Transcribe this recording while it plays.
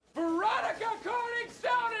Corning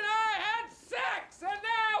Stone and I had sex, and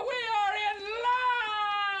now we are in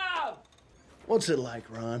love! What's it like,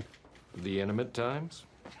 Ron? The intimate times?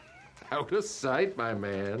 Out of sight, my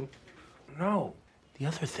man. No, the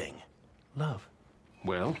other thing. Love.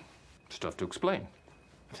 Well, stuff to explain.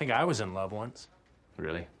 I think I was in love once.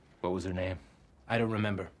 Really? What was her name? I don't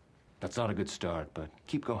remember. That's not a good start, but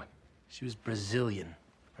keep going. She was Brazilian,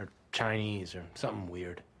 or Chinese, or something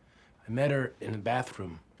weird. I met her in the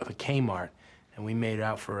bathroom of a Kmart, and we made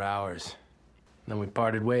out for hours. Then we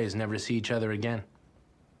parted ways, never to see each other again.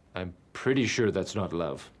 I'm pretty sure that's not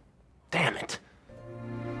love. Damn it!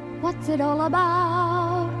 What's it all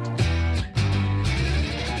about?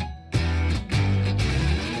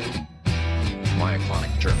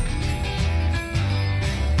 Myoclonic jerk.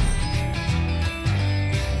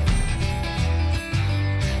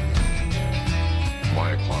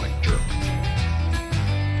 Myoclonic jerk.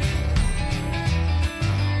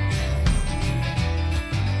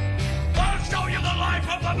 I'll show you the life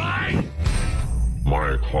of the mind!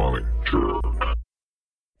 Myoclonic jerk.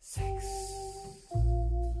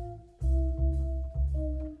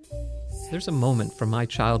 There's a moment from my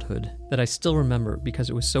childhood that I still remember because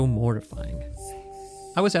it was so mortifying.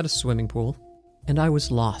 I was at a swimming pool, and I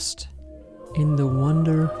was lost in the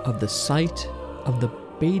wonder of the sight of the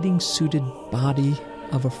bathing-suited body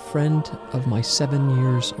of a friend of my 7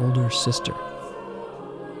 years older sister.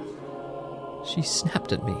 She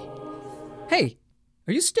snapped at me. "Hey,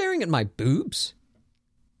 are you staring at my boobs?"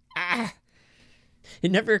 Ah!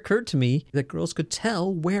 It never occurred to me that girls could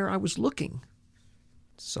tell where I was looking.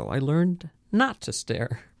 So I learned not to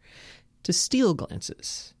stare, to steal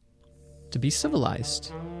glances, to be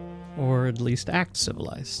civilized, or at least act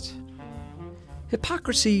civilized.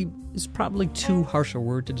 Hypocrisy is probably too harsh a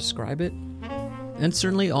word to describe it, and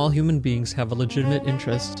certainly all human beings have a legitimate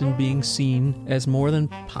interest in being seen as more than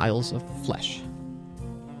piles of flesh.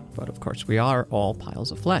 But of course we are all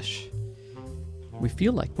piles of flesh. We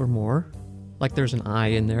feel like we're more, like there's an eye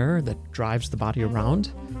in there that drives the body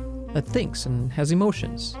around, that thinks and has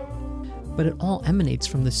emotions. But it all emanates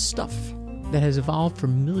from this stuff that has evolved for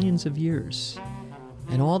millions of years.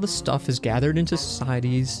 And all the stuff is gathered into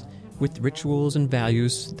societies with rituals and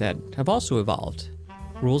values that have also evolved.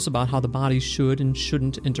 Rules about how the bodies should and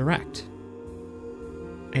shouldn't interact.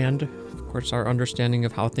 And, of course, our understanding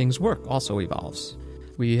of how things work also evolves.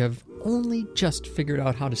 We have only just figured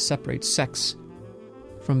out how to separate sex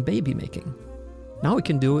from baby making. Now we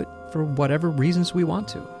can do it for whatever reasons we want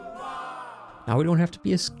to. Now we don't have to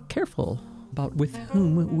be as careful about with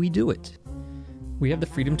whom we do it. We have the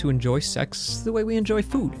freedom to enjoy sex the way we enjoy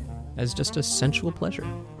food, as just a sensual pleasure.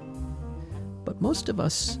 But most of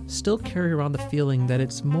us still carry around the feeling that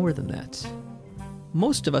it's more than that.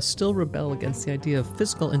 Most of us still rebel against the idea of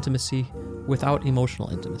physical intimacy without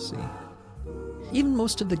emotional intimacy. Even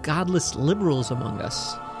most of the godless liberals among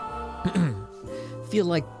us feel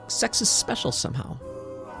like sex is special somehow.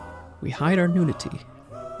 We hide our nudity.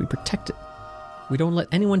 We protect it. We don't let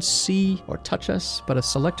anyone see or touch us but a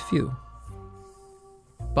select few.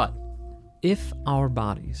 But if our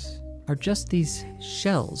bodies are just these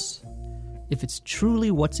shells, if it's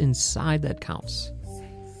truly what's inside that counts,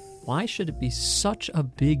 why should it be such a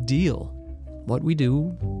big deal what we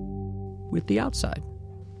do with the outside?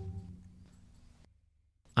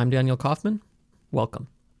 I'm Daniel Kaufman. Welcome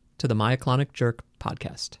to the Myoclonic Jerk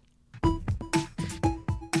podcast.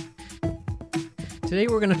 Today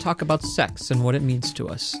we're going to talk about sex and what it means to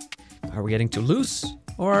us. Are we getting too loose,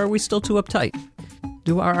 or are we still too uptight?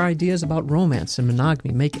 Do our ideas about romance and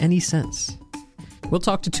monogamy make any sense? We'll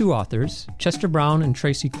talk to two authors, Chester Brown and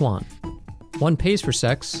Tracy Kwan. One pays for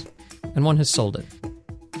sex, and one has sold it.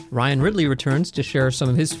 Ryan Ridley returns to share some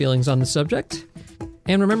of his feelings on the subject.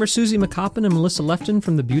 And remember Susie McCoppin and Melissa Lefton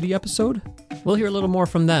from the beauty episode? We'll hear a little more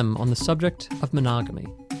from them on the subject of monogamy.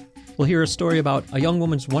 We'll hear a story about a young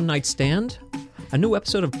woman's one-night stand, a new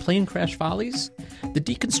episode of Plane Crash Follies, the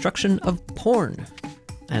deconstruction of porn,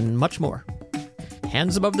 and much more.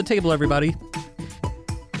 Hands above the table, everybody.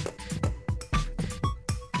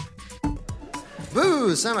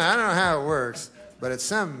 Boo! Somehow, I don't know how it works, but it's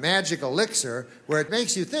some magic elixir where it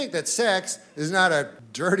makes you think that sex is not a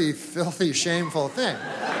dirty, filthy, shameful thing.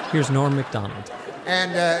 Here's Norm MacDonald.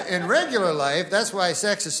 And in regular life, that's why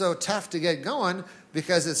sex is so tough to get going,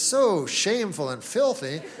 because it's so shameful and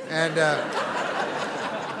filthy, and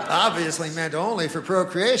obviously meant only for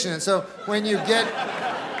procreation. And so when you get...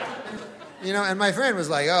 You know, and my friend was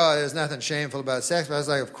like, oh, there's nothing shameful about sex. But I was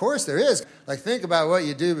like, of course there is. Like, think about what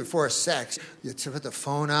you do before sex. You put the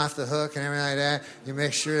phone off the hook and everything like that. You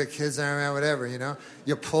make sure the kids aren't around, whatever, you know.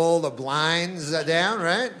 You pull the blinds down,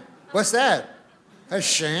 right? What's that? A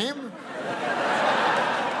shame?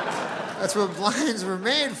 That's what blinds were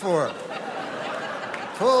made for.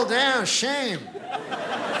 Pull down, shame.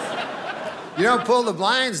 You don't pull the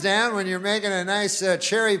blinds down when you're making a nice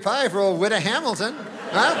cherry pie for old Witta Hamilton,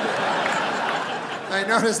 huh? I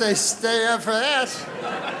notice they stay up for that.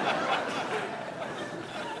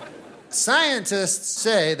 Scientists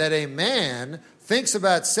say that a man thinks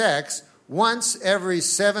about sex once every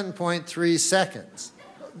 7.3 seconds.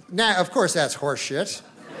 Now, of course, that's horseshit.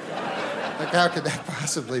 Like, how could that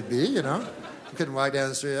possibly be, you know? You couldn't walk down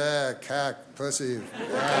the street, cock, pussy,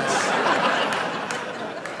 ass.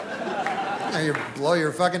 You blow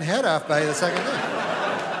your fucking head off by the second day.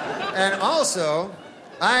 And also,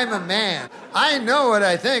 I'm a man. I know what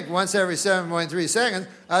I think once every 7.3 seconds.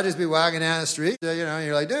 I'll just be walking down the street, you know, and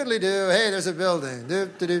you're like, doodly-doo, hey, there's a building,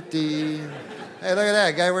 doop-de-doop-dee. Hey, look at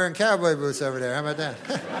that, guy wearing cowboy boots over there. How about that?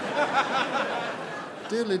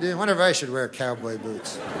 Doodly-doo. I wonder if I should wear cowboy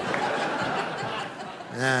boots.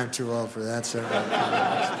 Nah, I'm too old for that, sir.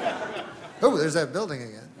 Oh, there's that building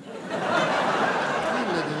again.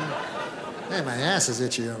 Hey, my ass is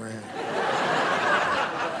itchy over here.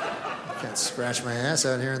 I can't scratch my ass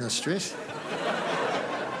out here in the street.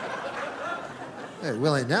 Hey,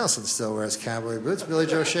 Willie Nelson still wears cowboy boots. Billy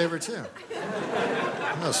Joe Shaver, too.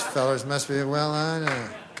 Those fellers must be well on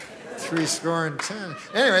 70.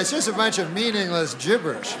 Anyway, it's just a bunch of meaningless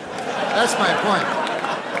gibberish. That's my point.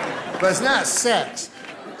 But it's not sex.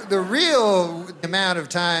 The real amount of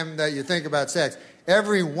time that you think about sex,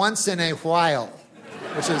 every once in a while,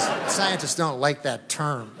 which is, scientists don't like that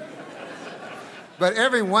term. But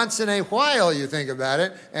every once in a while you think about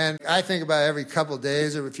it, and I think about it every couple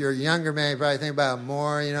days, or if you're a younger man, you probably think about it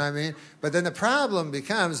more, you know what I mean? But then the problem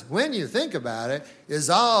becomes, when you think about it, is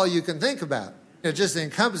all you can think about. It just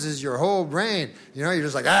encompasses your whole brain. You know, you're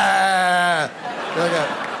just like, ah! You're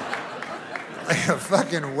like a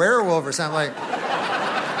fucking werewolf or something. Like,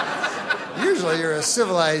 usually you're a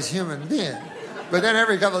civilized human being. But then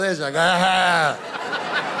every couple of days you're like, ah!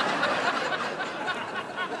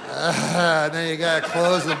 And then you gotta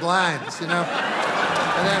close the blinds, you know?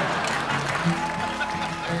 And then...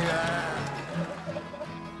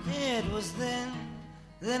 It was then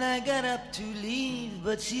that I got up to leave,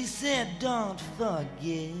 but she said, don't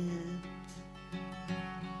forget.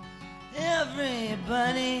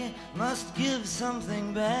 Everybody must give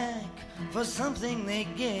something back for something they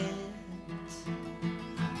get.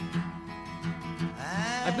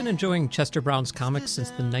 I've been enjoying Chester Brown's comics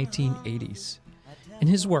since the 1980s. In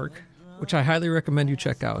his work, which I highly recommend you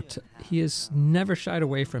check out, he has never shied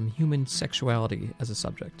away from human sexuality as a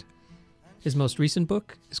subject. His most recent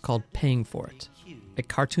book is called Paying for It, a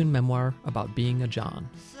cartoon memoir about being a John.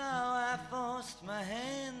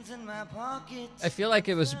 I feel like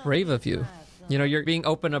it was brave of you. You know, you're being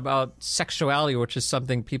open about sexuality, which is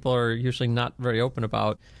something people are usually not very open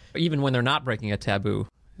about, even when they're not breaking a taboo.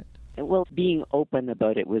 Well, being open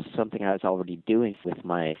about it was something I was already doing with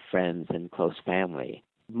my friends and close family.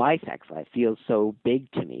 My sex life feels so big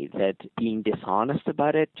to me that being dishonest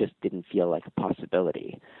about it just didn't feel like a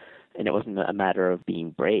possibility. And it wasn't a matter of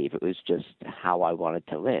being brave. It was just how I wanted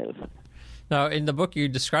to live. Now, in the book, you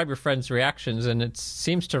describe your friends' reactions, and it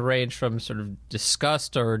seems to range from sort of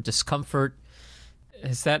disgust or discomfort.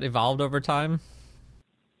 Has that evolved over time?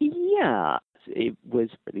 Yeah. It was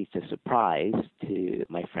at least a surprise to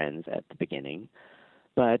my friends at the beginning,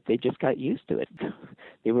 but they just got used to it.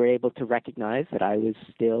 They were able to recognize that I was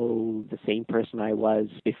still the same person I was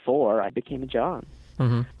before I became a John.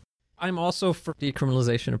 Mm-hmm. I'm also for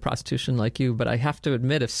decriminalization of prostitution like you, but I have to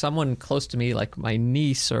admit, if someone close to me, like my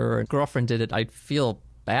niece or a girlfriend did it, I'd feel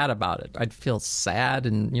bad about it. I'd feel sad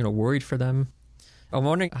and, you know, worried for them. I'm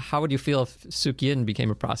wondering, how would you feel if Suk Yin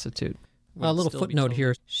became a prostitute? A little footnote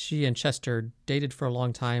here. She and Chester dated for a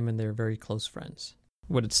long time, and they're very close friends.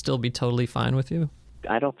 Would it still be totally fine with you?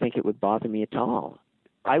 I don't think it would bother me at all.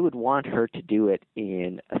 I would want her to do it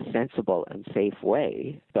in a sensible and safe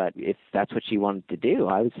way, but if that's what she wanted to do,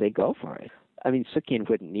 I would say go for it. I mean, Suk Yin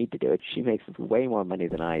wouldn't need to do it. She makes way more money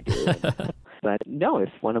than I do. But no, if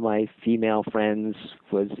one of my female friends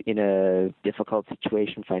was in a difficult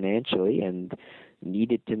situation financially and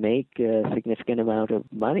needed to make a significant amount of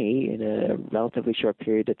money in a relatively short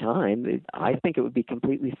period of time, I think it would be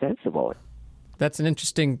completely sensible. That's an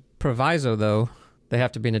interesting proviso, though. They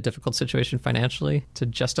have to be in a difficult situation financially to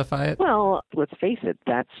justify it? Well, let's face it,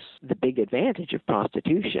 that's the big advantage of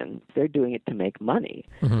prostitution. They're doing it to make money.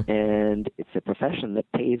 Mm-hmm. And it's a profession that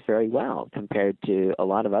pays very well compared to a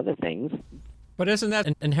lot of other things. But isn't that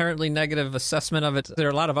an inherently negative assessment of it? There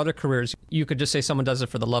are a lot of other careers. You could just say someone does it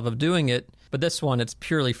for the love of doing it, but this one, it's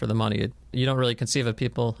purely for the money. You don't really conceive of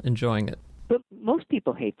people enjoying it. But most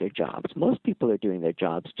people hate their jobs. Most people are doing their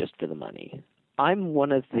jobs just for the money. I'm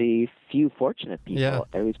one of the few fortunate people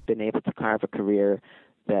who's been able to carve a career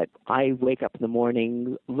that I wake up in the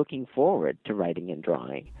morning looking forward to writing and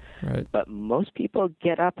drawing. Right. But most people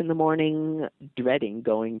get up in the morning dreading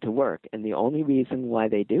going to work, and the only reason why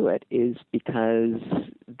they do it is because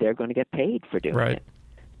they're going to get paid for doing it.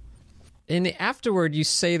 In the afterword, you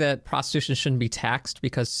say that prostitution shouldn't be taxed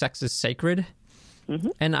because sex is sacred. Mm-hmm.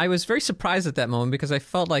 And I was very surprised at that moment because I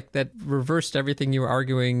felt like that reversed everything you were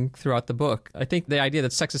arguing throughout the book. I think the idea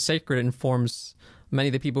that sex is sacred informs many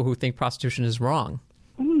of the people who think prostitution is wrong.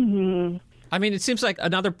 Mm-hmm. I mean, it seems like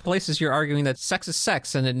in other places you're arguing that sex is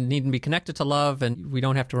sex and it needn't be connected to love and we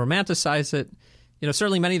don't have to romanticize it. You know,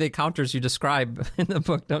 certainly many of the encounters you describe in the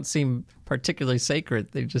book don't seem particularly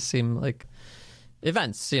sacred. They just seem like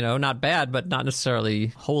events, you know, not bad, but not necessarily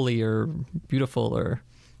holy or beautiful or...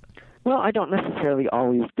 Well, I don't necessarily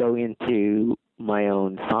always go into my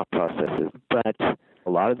own thought processes, but a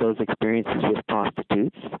lot of those experiences with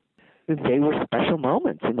prostitutes, they were special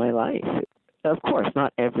moments in my life. Of course,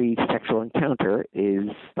 not every sexual encounter is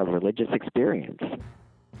a religious experience,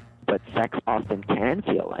 but sex often can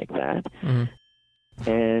feel like that,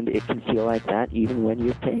 and it can feel like that even when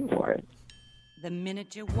you're paying for it. The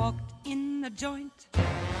minute you walked in the joint,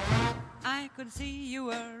 I could see you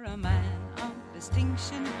were a man of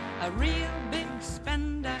distinction, a real big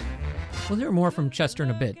spender. We'll hear more from Chester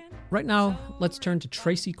in a bit. Right now, let's turn to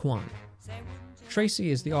Tracy Kwan.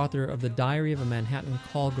 Tracy is the author of the Diary of a Manhattan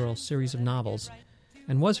Call Girl series of novels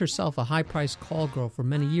and was herself a high-priced call girl for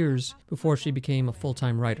many years before she became a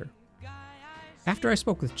full-time writer. After I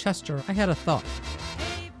spoke with Chester, I had a thought.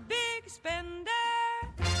 Hey, big spender,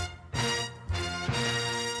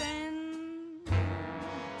 spend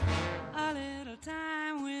a little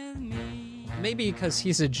time with me. Maybe because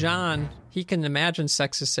he's a John, he can imagine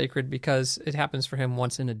sex is sacred because it happens for him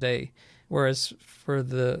once in a day. Whereas for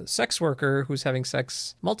the sex worker who's having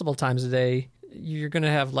sex multiple times a day, you're going to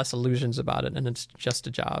have less illusions about it, and it's just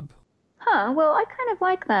a job. Well, I kind of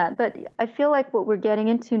like that, but I feel like what we're getting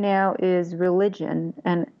into now is religion,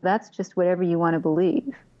 and that's just whatever you want to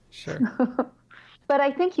believe. Sure. But I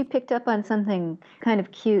think you picked up on something kind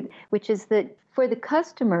of cute, which is that for the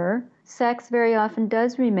customer, sex very often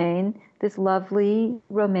does remain this lovely,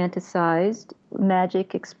 romanticized,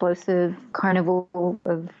 magic, explosive carnival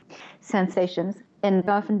of sensations, and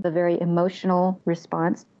often a very emotional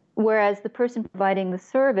response. Whereas the person providing the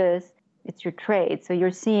service, it's your trade. So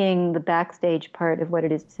you're seeing the backstage part of what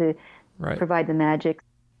it is to provide the magic.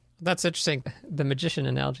 That's interesting, the magician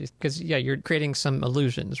analogy, because, you're creating some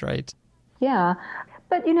illusions, right? Yeah.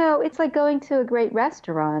 But, it's like going to a great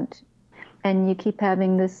restaurant and you keep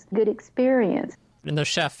having this good experience. And the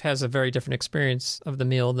chef has a very different experience of the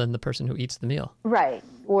meal than the person who eats the meal. Right.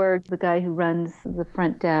 Or the guy who runs the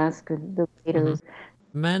front desk or the waiters.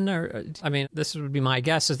 Mm-hmm. Men are, this would be my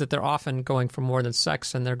guess, is that they're often going for more than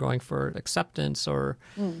sex and they're going for acceptance or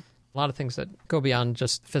a lot of things that go beyond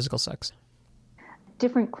just physical sex.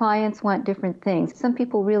 Different clients want different things. Some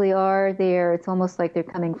people really are there. It's almost like they're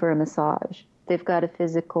coming for a massage. They've got a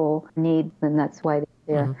physical need and that's why they're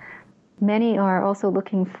there. Mm-hmm. Many are also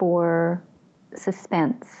looking for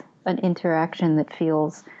suspense, an interaction that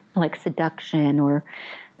feels like seduction or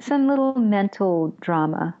some little mental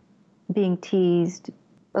drama, being teased,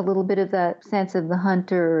 a little bit of that sense of the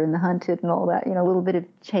hunter and the hunted and all that, a little bit of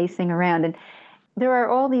chasing around. And there are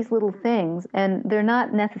all these little things, and they're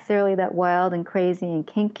not necessarily that wild and crazy and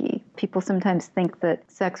kinky. People sometimes think that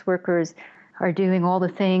sex workers are doing all the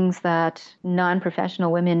things that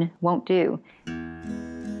non-professional women won't do.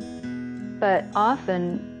 But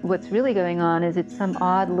often what's really going on is it's some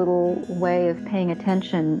odd little way of paying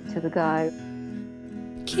attention to the guy.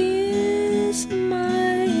 Kiss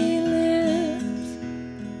my lips,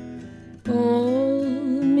 pull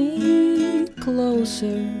me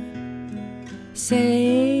closer,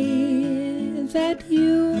 say that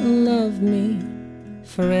you love me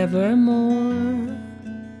forevermore.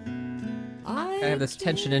 I have this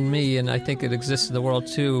tension in me, and I think it exists in the world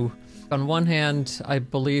too. On one hand, I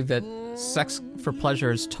believe that sex for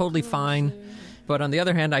pleasure is totally fine, but on the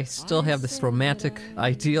other hand, I still have this romantic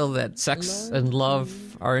ideal that sex and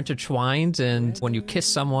love are intertwined, and when you kiss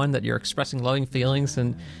someone, that you're expressing loving feelings.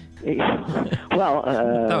 And well,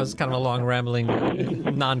 that was kind of a long, rambling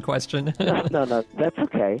non-question. No, that's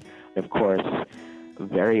okay. Of course,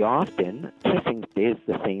 very often, kissing is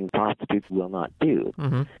the thing prostitutes will not do.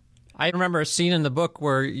 Mm-hmm. I remember a scene in the book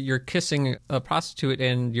where you're kissing a prostitute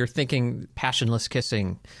and you're thinking passionless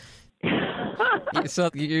kissing. So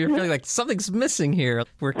you're feeling like something's missing here.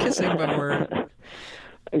 We're kissing, but we're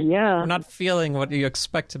not feeling what you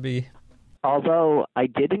expect to be. Although I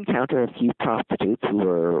did encounter a few prostitutes who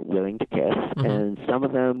were willing to kiss, and some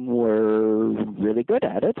of them were really good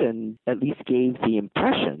at it and at least gave the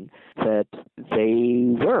impression that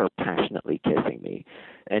they were passionately kissing me.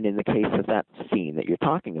 And in the case of that scene that you're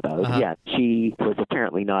talking about, yeah, she was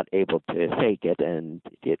apparently not able to fake it, and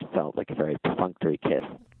it felt like a very perfunctory kiss.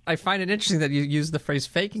 I find it interesting that you use the phrase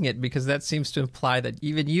faking it, because that seems to imply that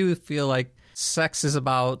even you feel like sex is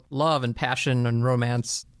about love and passion and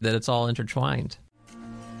romance, that it's all intertwined.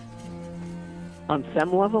 On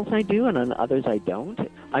some levels I do, and on others I don't.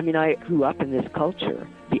 I mean, I grew up in this culture.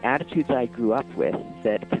 The attitudes I grew up with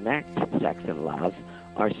that connect sex and love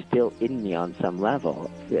are still in me on some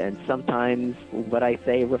level, and sometimes what I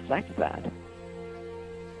say reflects that.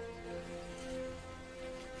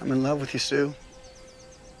 I'm in love with you, Sue.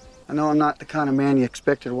 I know I'm not the kind of man you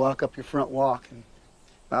expected to walk up your front walk, and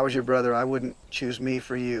if I was your brother, I wouldn't choose me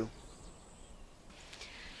for you.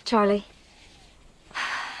 Charlie,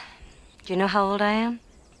 do you know how old I am?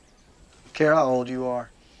 I don't care how old you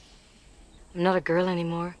are. I'm not a girl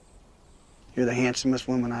anymore. You're the handsomest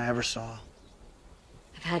woman I ever saw.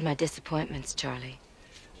 I've had my disappointments, Charlie.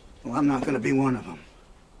 Well, I'm not going to be one of them.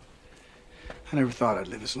 I never thought I'd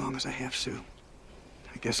live as long as I have, Sue.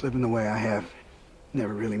 I guess living the way I have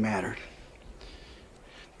never really mattered.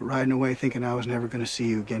 But riding away thinking I was never going to see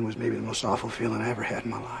you again was maybe the most awful feeling I ever had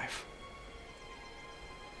in my life.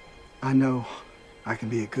 I know I can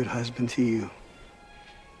be a good husband to you.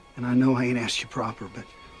 And I know I ain't asked you proper, but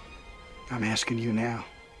I'm asking you now.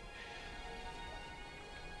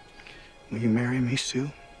 Will you marry me, Sue?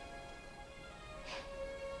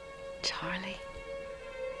 Charlie?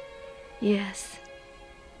 Yes.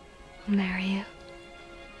 I'll marry you.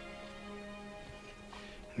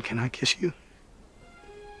 And can I kiss you?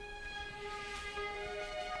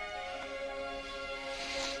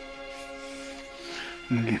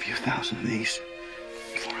 I'm gonna give you 1,000 of these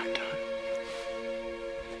before I'm done.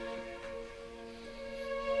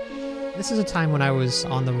 This is a time when I was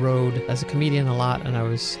on the road as a comedian a lot, and I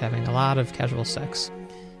was having a lot of casual sex.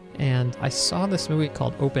 And I saw this movie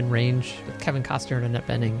called Open Range with Kevin Costner and Annette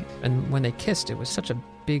Bening. And when they kissed, it was such a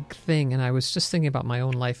big thing. And I was just thinking about my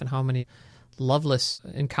own life and how many loveless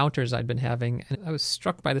encounters I'd been having. And I was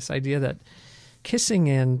struck by this idea that kissing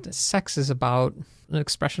and sex is about an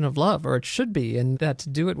expression of love, or it should be, and that to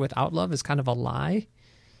do it without love is kind of a lie.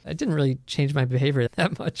 It didn't really change my behavior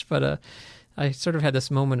that much, but I sort of had this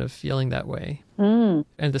moment of feeling that way. And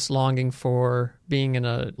this longing for being in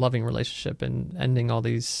a loving relationship and ending all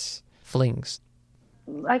these flings.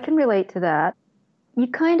 I can relate to that. You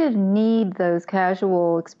kind of need those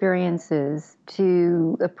casual experiences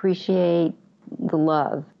to appreciate the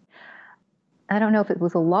love. I don't know if it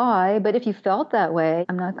was a lie, but if you felt that way,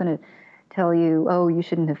 I'm not going to tell you, oh, you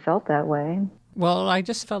shouldn't have felt that way. Well, I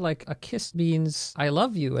just felt like a kiss means I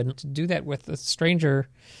love you, and to do that with a stranger,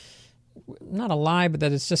 not a lie, but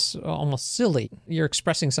that it's just almost silly. You're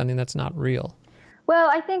expressing something that's not real. Well,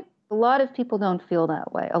 I think a lot of people don't feel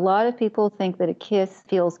that way. A lot of people think that a kiss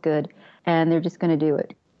feels good, and they're just going to do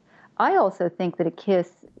it. I also think that a kiss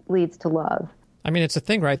leads to love. I mean, it's a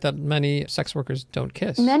thing, right, that many sex workers don't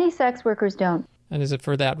kiss. Many sex workers don't. And is it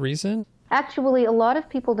for that reason? Actually, a lot of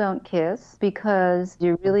people don't kiss because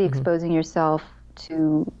you're really exposing yourself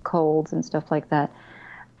to colds and stuff like that.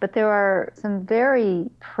 But there are some very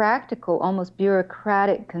practical, almost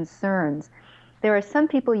bureaucratic concerns. There are some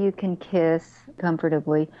people you can kiss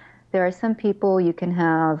comfortably. There are some people you can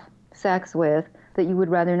have sex with that you would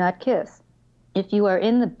rather not kiss. If you are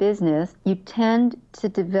in the business, you tend to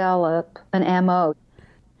develop an MO.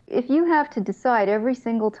 If you have to decide every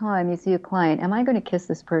single time you see a client, am I going to kiss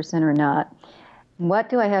this person or not? What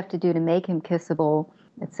do I have to do to make him kissable,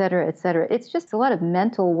 et cetera, et cetera? It's just a lot of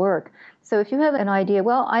mental work. So if you have an idea,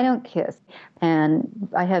 well, I don't kiss, and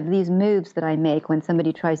I have these moves that I make when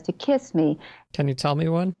somebody tries to kiss me. Can you tell me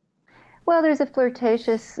one? Well, there's a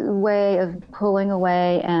flirtatious way of pulling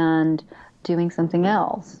away and doing something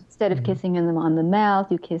else. Instead of kissing him on the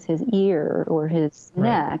mouth, you kiss his ear or his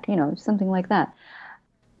neck, something like that.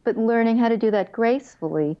 But learning how to do that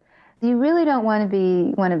gracefully. You really don't want to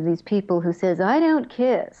be one of these people who says, I don't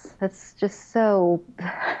kiss. That's just so...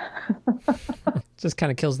 Just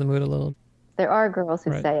kind of kills the mood a little. There are girls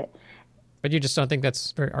who say it. But you just don't think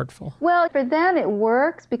that's very artful. Well, for them it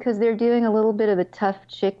works because they're doing a little bit of a tough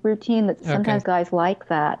chick routine that sometimes guys like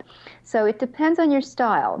that. So it depends on your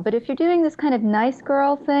style. But if you're doing this kind of nice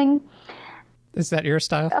girl thing... Is that your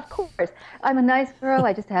style? Of course. I'm a nice girl.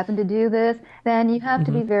 I just happen to do this. Then you have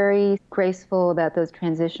to be very graceful about those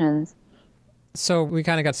transitions. So we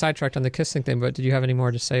kind of got sidetracked on the kissing thing, but did you have any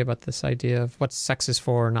more to say about this idea of what sex is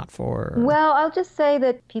for or not for? Well, I'll just say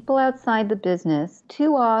that people outside the business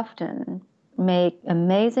too often make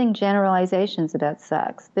amazing generalizations about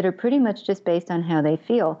sex that are pretty much just based on how they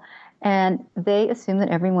feel. And they assume that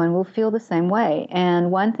everyone will feel the same way. And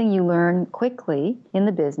one thing you learn quickly in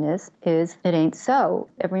the business is it ain't so.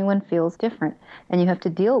 Everyone feels different, and you have to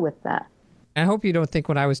deal with that. I hope you don't think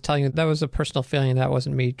when I was telling you that was a personal feeling. That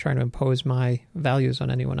wasn't me trying to impose my values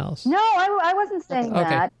on anyone else. No, I wasn't saying Okay.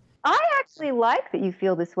 that. I actually like that you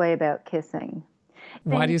feel this way about kissing.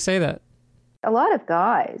 Why do you say that? A lot of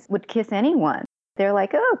guys would kiss anyone. They're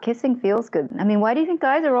like, oh, kissing feels good. I mean, why do you think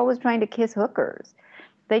guys are always trying to kiss hookers?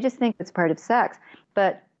 They just think it's part of sex.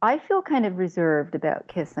 But I feel kind of reserved about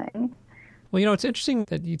kissing. Well, it's interesting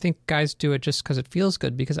that you think guys do it just because it feels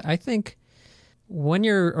good, because I think when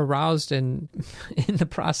you're aroused and in the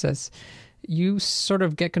process, you sort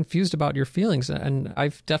of get confused about your feelings. And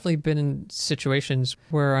I've definitely been in situations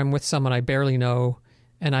where I'm with someone I barely know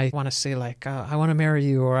and I want to say like, I want to marry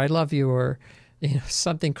you, or I love you, or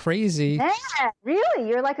something crazy. Yeah, really?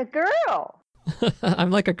 You're like a girl.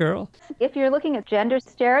 I'm like a girl. If you're looking at gender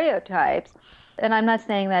stereotypes, and I'm not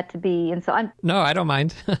saying that to be insulting. No, I don't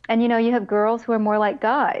mind. And you have girls who are more like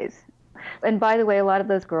guys. And by the way, a lot of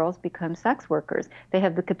those girls become sex workers. They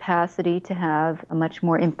have the capacity to have a much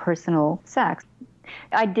more impersonal sex.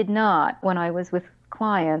 I did not, when I was with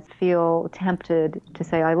clients, feel tempted to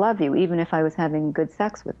say I love you, even if I was having good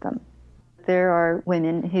sex with them. There are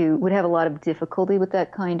women who would have a lot of difficulty with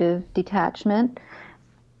that kind of detachment.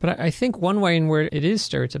 But I think one way in where it is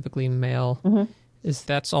stereotypically male is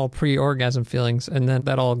that's all pre-orgasm feelings, and then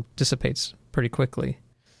that all dissipates pretty quickly.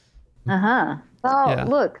 Uh-huh. Well, Yeah.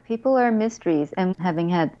 look, people are mysteries, and having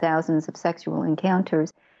had thousands of sexual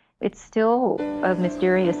encounters, it's still a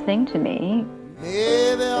mysterious thing to me.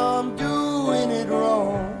 Maybe I'm doing it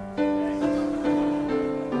wrong.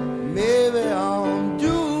 Maybe I'm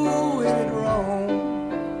doing it wrong.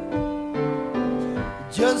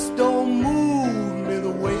 Just don't move me the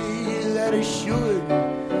way that it should.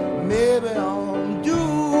 Maybe I'm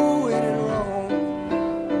doing it wrong.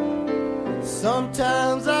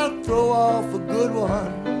 Sometimes I throw off a good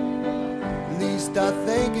one. At least I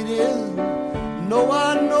think it is. No,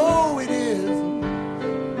 I know it is.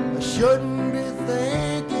 I shouldn't be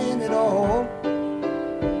thinking at all.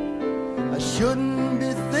 I shouldn't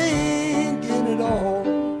be thinking at all.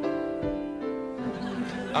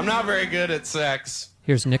 I'm not very good at sex.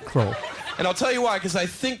 Here's Nick Kroll. And I'll tell you why, because I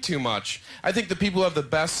think too much. I think the people who have the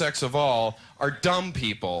best sex of all are dumb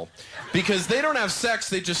people. Because they don't have sex,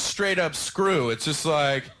 they just straight up screw. It's just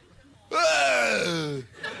like, "Ugh,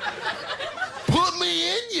 put me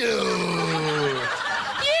in you.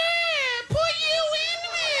 Yeah, put you in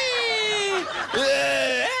me.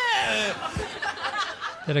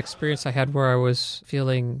 That experience I had where I was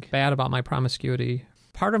feeling bad about my promiscuity,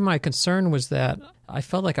 part of my concern was that I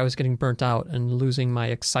felt like I was getting burnt out and losing my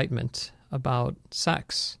excitement about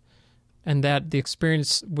sex, and that the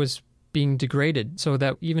experience was being degraded, so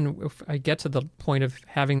that even if I get to the point of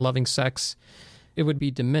having loving sex, it would be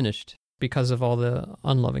diminished because of all the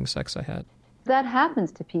unloving sex I had. That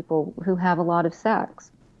happens to people who have a lot of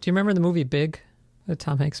sex. Do you remember the movie Big, the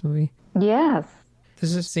Tom Hanks movie? Yes.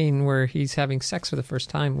 There's a scene where he's having sex for the first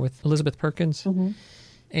time with Elizabeth Perkins.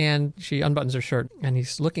 And she unbuttons her shirt, and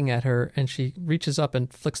he's looking at her, and she reaches up and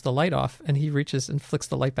flicks the light off, and he reaches and flicks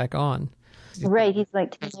the light back on. Right, he's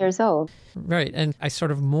like 10 years old. Right, and I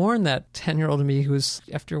sort of mourn that 10-year-old in me who's,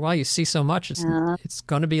 after a while, you see so much, it's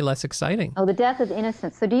going to be less exciting. Oh, the death of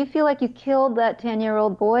innocence. So do you feel like you killed that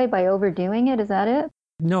 10-year-old boy by overdoing it? Is that it?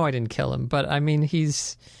 No, I didn't kill him, but I mean,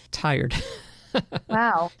 he's tired.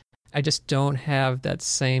 Wow. I just don't have that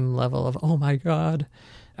same level of, oh my God.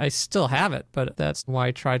 I still have it, but that's why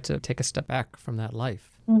I tried to take a step back from that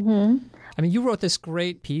life. Mm-hmm. I mean, you wrote this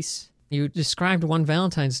great piece. You described one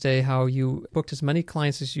Valentine's Day how you booked as many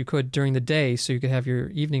clients as you could during the day so you could have your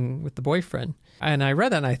evening with the boyfriend. And I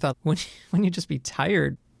read that and I thought, wouldn't you just be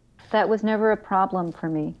tired? That was never a problem for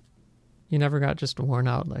me. You never got just worn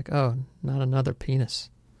out like, oh, not another penis.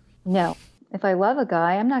 No. If I love a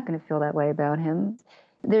guy, I'm not going to feel that way about him.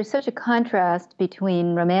 There's such a contrast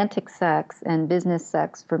between romantic sex and business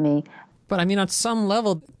sex for me. But I mean, on some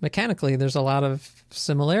level, mechanically, there's a lot of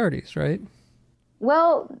similarities, right?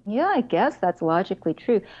 Well, yeah, I guess that's logically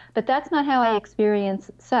true. But that's not how I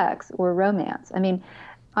experience sex or romance. I mean,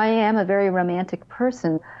 I am a very romantic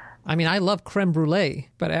person. I mean, I love creme brulee,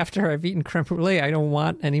 but after I've eaten creme brulee, I don't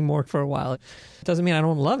want any more for a while. It doesn't mean I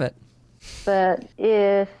don't love it. But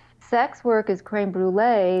if sex work is creme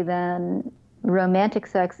brulee, then romantic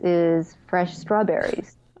sex is fresh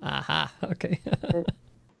strawberries. Aha, okay.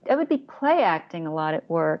 I would be play acting a lot at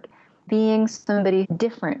work, being somebody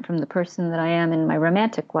different from the person that I am in my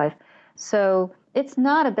romantic life. So it's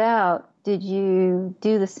not about, did you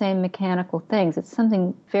do the same mechanical things? It's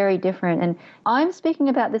something very different. And I'm speaking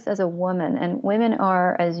about this as a woman, and women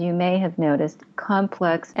are, as you may have noticed,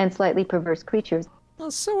 complex and slightly perverse creatures.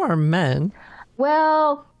 Well, so are men.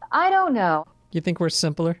 Well, I don't know. You think we're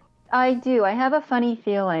simpler? I do. I have a funny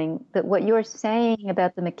feeling that what you're saying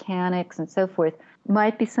about the mechanics and so forth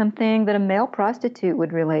might be something that a male prostitute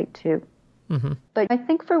would relate to. Mm-hmm. But I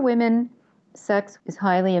think for women, sex is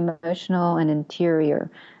highly emotional and interior.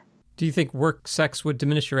 Do you think work sex would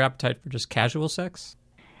diminish your appetite for just casual sex?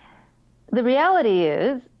 The reality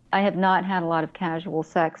is, I have not had a lot of casual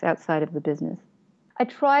sex outside of the business. I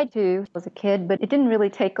tried to as a kid, but it didn't really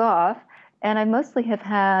take off. And I mostly have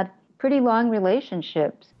had pretty long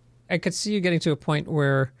relationships. I could see you getting to a point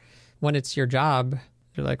where when it's your job,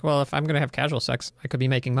 you're like, well, if I'm going to have casual sex, I could be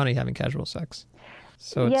making money having casual sex.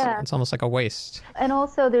 So it's almost like a waste. And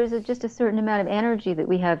also there's just a certain amount of energy that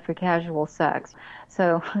we have for casual sex.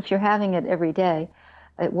 So if you're having it every day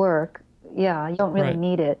at work, yeah, you don't really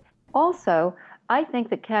need it. Also, I think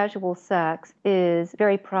that casual sex is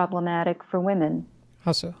very problematic for women.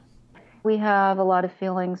 How so? We have a lot of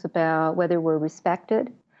feelings about whether we're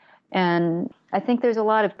respected. And I think there's a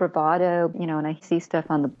lot of bravado, and I see stuff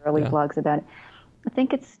on the early blogs about it. I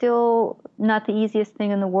think it's still not the easiest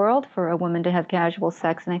thing in the world for a woman to have casual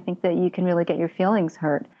sex, and I think that you can really get your feelings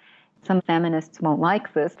hurt. Some feminists won't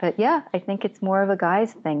like this, but yeah, I think it's more of a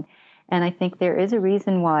guy's thing. And I think there is a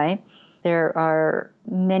reason why there are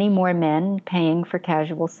many more men paying for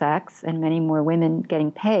casual sex and many more women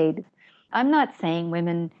getting paid. I'm not saying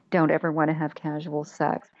women don't ever want to have casual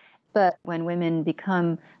sex. But when women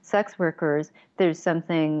become sex workers, there's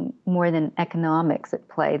something more than economics at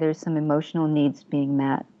play. There's some emotional needs being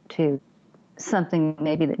met, too. Something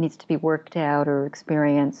maybe that needs to be worked out or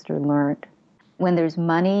experienced or learned. When there's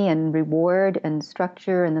money and reward and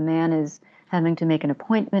structure and the man is having to make an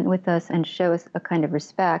appointment with us and show us a kind of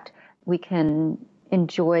respect, we can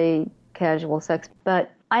enjoy casual sex. But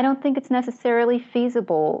I don't think it's necessarily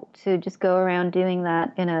feasible to just go around doing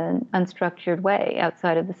that in an unstructured way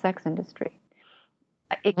outside of the sex industry.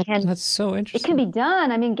 That's so interesting. It can be done.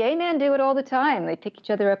 I mean, gay men do it all the time. They pick each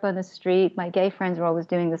other up on the street. My gay friends are always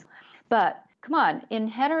doing this. But come on, in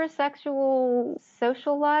heterosexual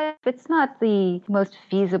social life, it's not the most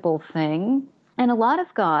feasible thing. And a lot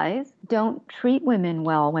of guys don't treat women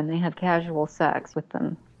well when they have casual sex with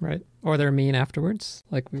them. Right. Or they're mean afterwards.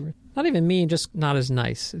 Like we were not even mean, just not as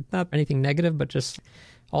nice. Not anything negative, but just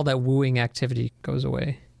all that wooing activity goes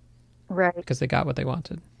away. Right. Because they got what they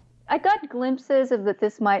wanted. I got glimpses of that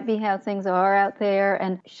this might be how things are out there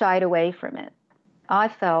and shied away from it. I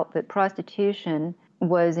felt that prostitution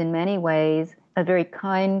was in many ways a very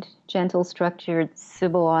kind, gentle, structured,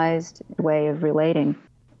 civilized way of relating.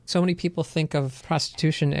 So many people think of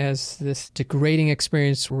prostitution as this degrading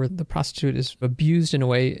experience where the prostitute is abused in a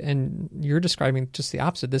way, and you're describing just the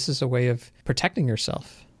opposite. This is a way of protecting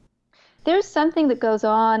yourself. There's something that goes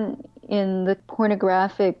on in the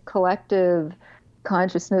pornographic collective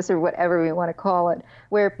consciousness, or whatever we want to call it,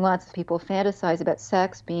 where lots of people fantasize about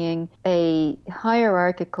sex being a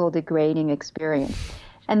hierarchical, degrading experience.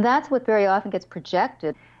 And that's what very often gets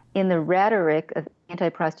projected in the rhetoric of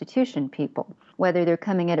anti-prostitution people, whether they're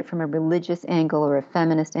coming at it from a religious angle or a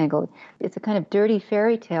feminist angle. It's a kind of dirty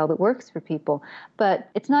fairy tale that works for people, but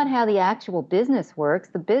it's not how the actual business works.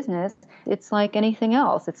 The business, it's like anything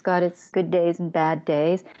else. It's got its good days and bad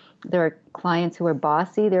days. There are clients who are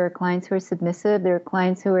bossy. There are clients who are submissive. There are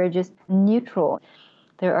clients who are just neutral.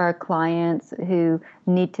 There are clients who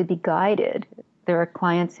need to be guided. There are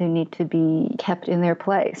clients who need to be kept in their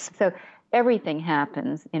place. So everything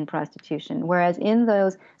happens in prostitution, whereas in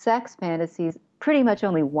those sex fantasies, pretty much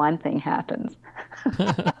only one thing happens.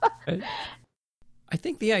 I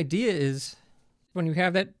think the idea is when you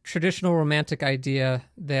have that traditional romantic idea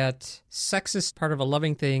that sex is part of a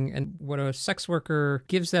loving thing, and when a sex worker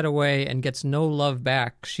gives that away and gets no love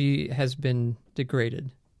back, she has been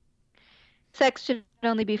degraded. Sex should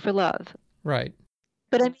only be for love. Right.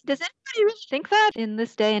 But I mean, does anybody really think that in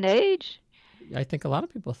this day and age? I think a lot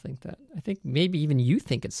of people think that. I think maybe even you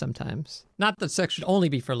think it sometimes. Not that sex should only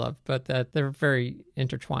be for love, but that they're very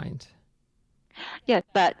intertwined. Yeah,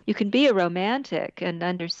 but you can be a romantic and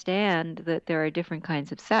understand that there are different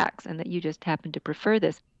kinds of sex and that you just happen to prefer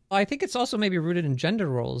this. I think it's also maybe rooted in gender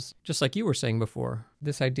roles, just like you were saying before.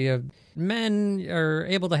 This idea of men are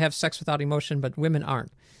able to have sex without emotion, but women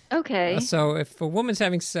aren't. Okay. So if a woman's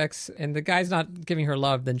having sex and the guy's not giving her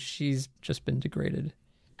love, then she's just been degraded.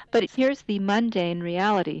 But here's the mundane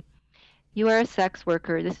reality. You are a sex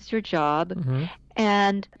worker. This is your job. Mm-hmm.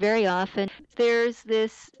 And very often there's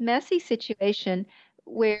this messy situation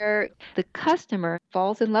where the customer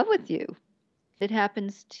falls in love with you. It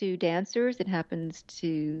happens to dancers. It happens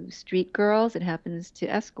to street girls. It happens to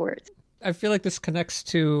escorts. I feel like this connects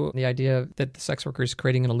to the idea that the sex worker is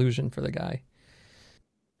creating an illusion for the guy.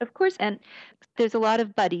 Of course, and there's a lot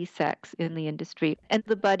of buddy sex in the industry, and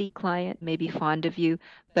the buddy client may be fond of you,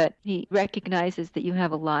 but he recognizes that you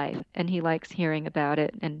have a life, and he likes hearing about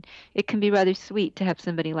it, and it can be rather sweet to have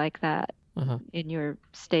somebody like that in your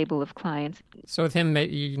stable of clients. So with him,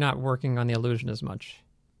 you're not working on the illusion as much.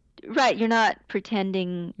 Right, you're not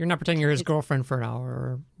pretending... You're not pretending you're his girlfriend for an hour.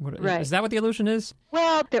 Or what, right. Is that what the illusion is?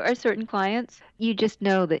 Well, there are certain clients, you just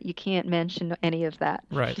know that you can't mention any of that.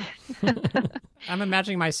 Right. I'm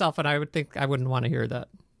imagining myself, and I would think I wouldn't want to hear that.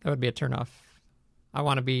 That would be a turnoff. I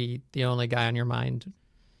want to be the only guy on your mind.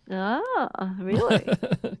 Oh, really?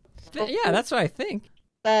 Yeah, that's what I think.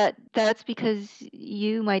 But that's because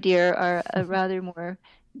you, my dear, are a rather more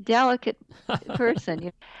delicate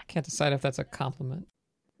person. Can't decide if that's a compliment.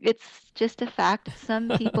 It's just a fact. Some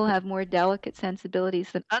people have more delicate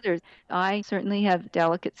sensibilities than others. I certainly have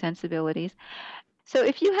delicate sensibilities. So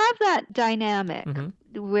if you have that dynamic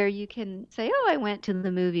where you can say, oh, I went to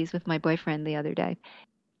the movies with my boyfriend the other day,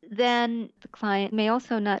 then the client may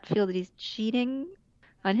also not feel that he's cheating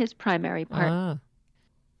on his primary part.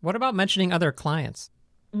 What about mentioning other clients?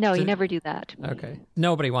 No, you never do that. Okay.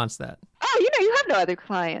 Nobody wants that. Oh, you have no other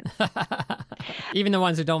clients. Even the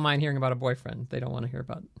ones who don't mind hearing about a boyfriend, they don't want to hear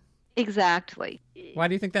about it. Exactly. Why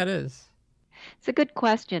do you think that is? It's a good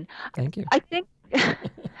question. Thank you. I think...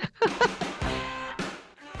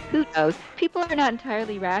 Who knows? People are not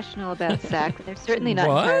entirely rational about sex. They're certainly not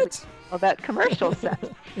entirely rational about commercial sex.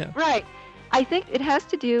 Yeah. Right. I think it has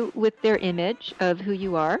to do with their image of who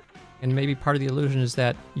you are. And maybe part of the illusion is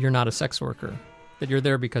that you're not a sex worker, that you're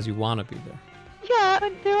there because you want to be there. Yeah,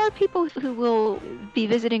 but there are people who will be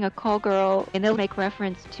visiting a call girl and they'll make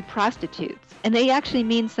reference to prostitutes. And they actually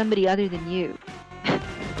mean somebody other than you.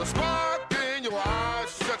 The spark in your eyes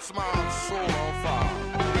sets my soul on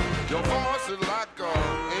fire. Your voice is like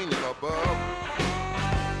an angel above.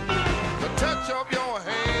 The touch of your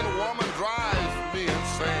hand, woman, drives me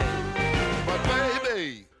insane. But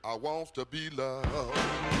baby, I want to be loved.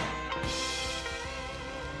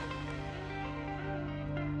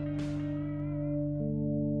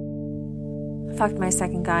 I fucked my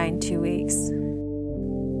second guy in 2 weeks.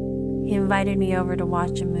 He invited me over to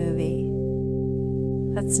watch a movie.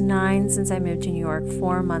 That's 9 since I moved to New York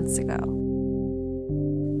 4 months ago.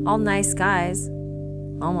 All nice guys.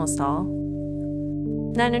 Almost all.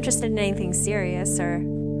 Not interested in anything serious, or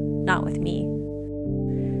not with me.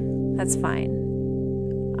 That's fine.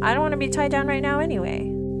 I don't want to be tied down right now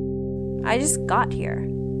anyway. I just got here.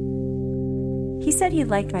 He said he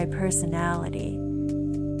liked my personality.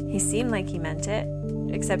 He seemed like he meant it,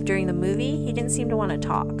 except during the movie, he didn't seem to want to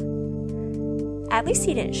talk. At least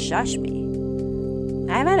he didn't shush me.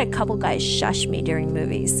 I've had a couple guys shush me during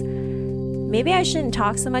movies. Maybe I shouldn't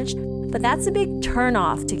talk so much, but that's a big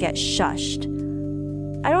turnoff to get shushed.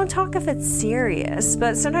 I don't talk if it's serious,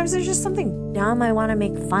 but sometimes there's just something dumb I want to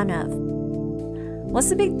make fun of. What's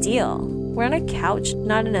the big deal? We're on a couch,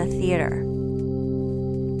 not in a theater.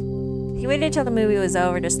 He waited till the movie was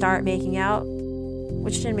over to start making out,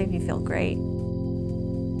 which didn't make me feel great.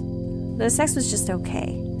 The sex was just okay.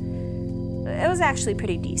 It was actually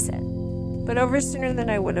pretty decent, but over sooner than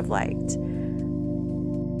I would have liked.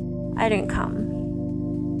 I didn't come.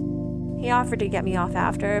 He offered to get me off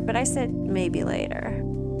after, but I said maybe later.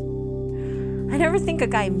 I never think a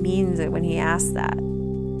guy means it when he asks that.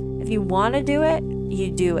 If you want to do it, you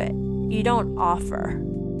do it. You don't offer.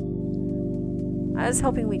 I was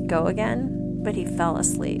hoping we'd go again, but he fell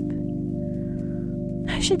asleep.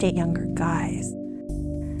 I should date younger guys.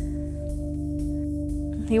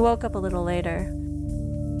 He woke up a little later.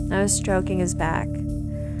 I was stroking his back.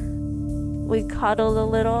 We cuddled a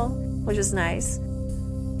little, which was nice.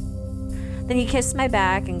 Then he kissed my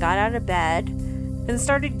back and got out of bed and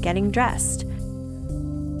started getting dressed.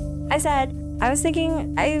 I said, I was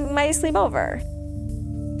thinking I might sleep over.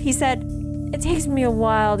 He said, it takes me a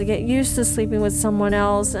while to get used to sleeping with someone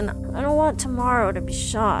else, and I don't want tomorrow to be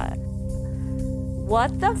shot.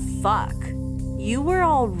 What the fuck? You were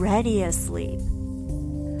already asleep.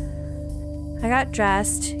 I got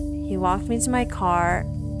dressed, he walked me to my car,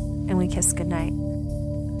 and we kissed goodnight.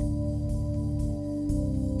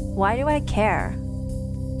 Why do I care?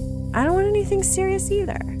 I don't want anything serious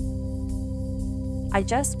either. I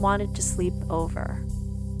just wanted to sleep over.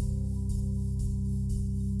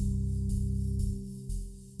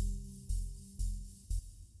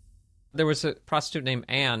 There was a prostitute named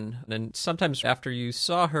Anne, and sometimes after you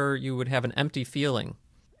saw her, you would have an empty feeling.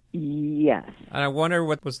 Yes. And I wonder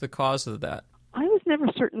what was the cause of that. I was never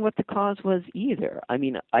certain what the cause was either. I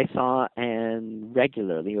mean, I saw Anne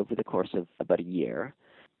regularly over the course of about a year,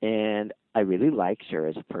 and I really liked her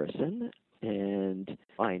as a person, and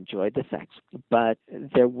I enjoyed the sex. But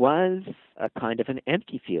there was a kind of an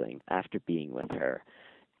empty feeling after being with her.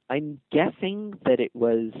 I'm guessing that it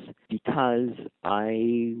was because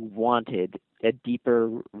I wanted a deeper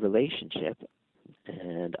relationship,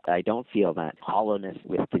 and I don't feel that hollowness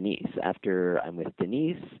with Denise. After I'm with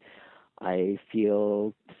Denise, I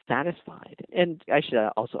feel satisfied. And I should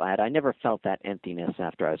also add, I never felt that emptiness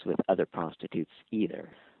after I was with other prostitutes either.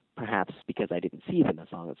 Perhaps because I didn't see them as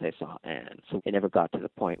long as I saw Anne. So it never got to the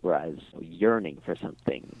point where I was yearning for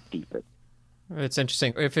something deeper. It's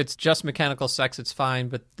interesting. If it's just mechanical sex, it's fine.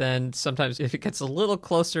 But then sometimes if it gets a little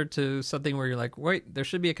closer to something where you're like, wait, there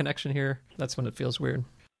should be a connection here, that's when it feels weird.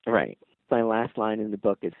 Right. My last line in the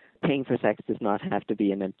book is, paying for sex does not have to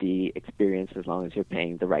be an empty experience as long as you're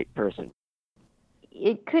paying the right person.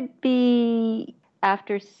 It could be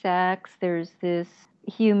after sex, there's this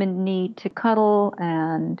human need to cuddle,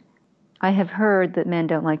 and I have heard that men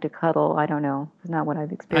don't like to cuddle. I don't know. It's not what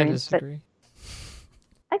I've experienced. I disagree.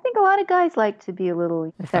 I think a lot of guys like to be a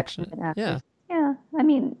little affectionate after. Yeah. Yeah. I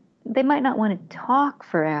mean, they might not want to talk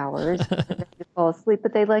for hours to fall asleep,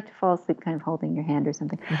 but they like to fall asleep kind of holding your hand or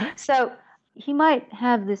something. Mm-hmm. So he might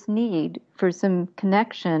have this need for some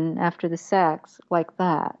connection after the sex like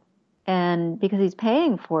that. And because he's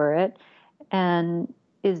paying for it and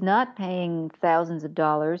is not paying thousands of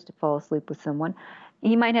dollars to fall asleep with someone,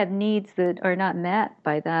 he might have needs that are not met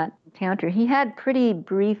by that encounter. He had pretty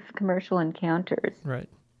brief commercial encounters. Right.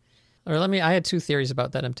 Or I had two theories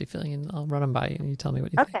about that empty feeling, and I'll run them by you, and you tell me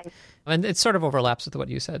what you think. And it sort of overlaps with what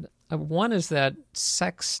you said. One is that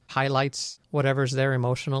sex highlights whatever's there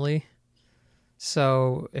emotionally.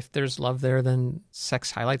 So if there's love there, then sex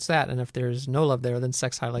highlights that. And if there's no love there, then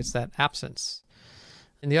sex highlights that absence.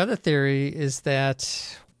 And the other theory is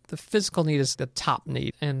that the physical need is the top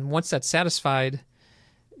need. And once that's satisfied,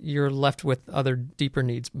 you're left with other deeper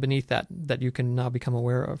needs beneath that you can now become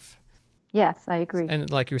aware of. Yes, I agree. And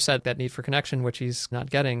like you said, that need for connection, which he's not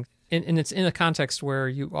getting. And it's in a context where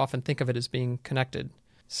you often think of it as being connected.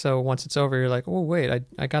 So once it's over, you're like, oh, wait,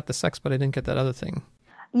 I got the sex, but I didn't get that other thing.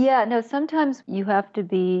 Yeah, no, sometimes you have to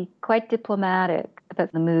be quite diplomatic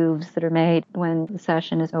about the moves that are made when the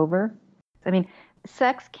session is over. I mean,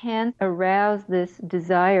 sex can arouse this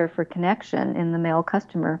desire for connection in the male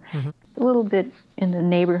customer, a little bit in the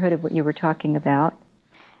neighborhood of what you were talking about.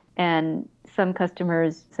 And some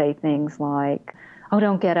customers say things like, oh,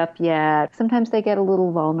 don't get up yet. Sometimes they get a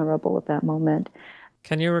little vulnerable at that moment.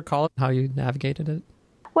 Can you recall how you navigated it?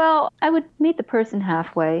 Well, I would meet the person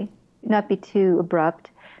halfway, not be too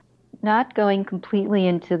abrupt, not going completely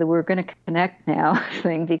into the we're going to connect now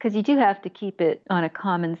thing, because you do have to keep it on a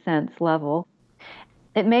common sense level.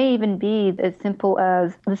 It may even be as simple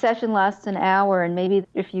as the session lasts an hour, and maybe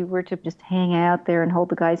if you were to just hang out there and hold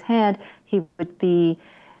the guy's hand, he would be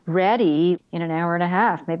ready in an hour and a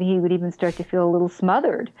half. Maybe he would even start to feel a little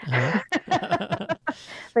smothered.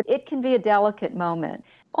 But it can be a delicate moment.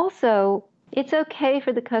 Also, it's okay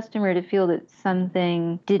for the customer to feel that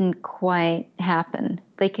something didn't quite happen.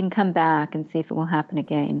 They can come back and see if it will happen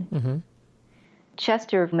again.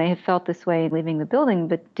 Chester may have felt this way leaving the building,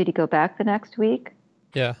 but did he go back the next week?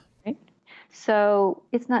 Yeah. Right? So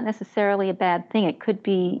it's not necessarily a bad thing. It could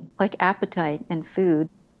be like appetite and food.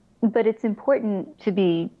 But it's important to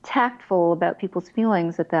be tactful about people's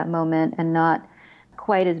feelings at that moment and not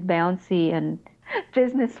quite as bouncy and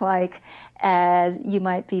businesslike as you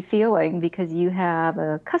might be feeling because you have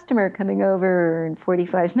a customer coming over in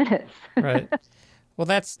 45 minutes. Right. Well,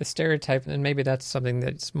 that's the stereotype, and maybe that's something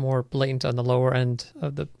that's more blatant on the lower end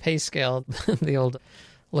of the pay scale, the old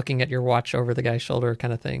looking at your watch over the guy's shoulder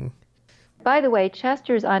kind of thing. By the way,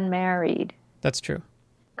 Chester's unmarried. That's true.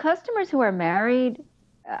 Customers who are married,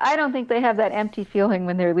 I don't think they have that empty feeling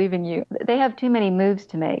when they're leaving you. They have too many moves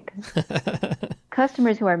to make.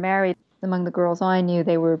 Customers who are married, among the girls I knew,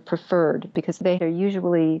 they were preferred because they are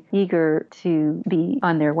usually eager to be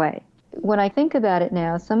on their way. When I think about it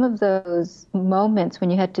now, some of those moments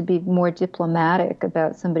when you had to be more diplomatic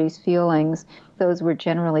about somebody's feelings, those were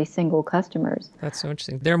generally single customers. That's so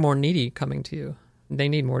interesting. They're more needy coming to you. They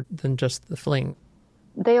need more than just the fling.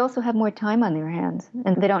 They also have more time on their hands,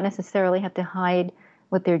 and they don't necessarily have to hide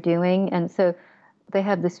what they're doing, and so they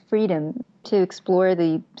have this freedom to explore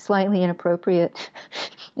the slightly inappropriate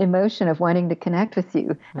emotion of wanting to connect with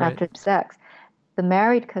you after sex. The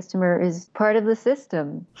married customer is part of the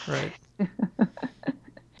system. Right.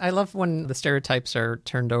 I love when the stereotypes are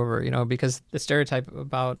turned over, because the stereotype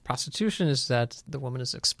about prostitution is that the woman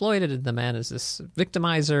is exploited and the man is this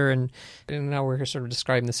victimizer. And now we're sort of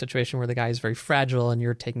describing the situation where the guy is very fragile and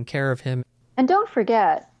you're taking care of him. And don't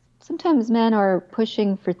forget, sometimes men are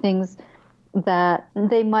pushing for things that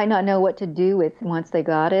they might not know what to do with once they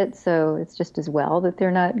got it, so it's just as well that they're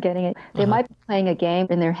not getting it. They might be playing a game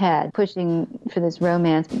in their head, pushing for this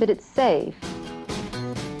romance, but it's safe.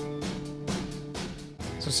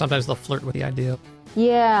 So sometimes they'll flirt with the idea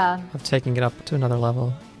of taking it up to another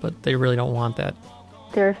level, but they really don't want that.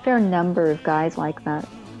 There are a fair number of guys like that.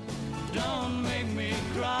 Don't make me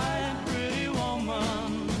cry, pretty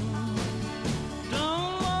woman.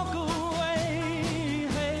 Don't walk away.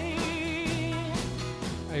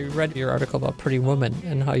 Hey. I read your article about Pretty Woman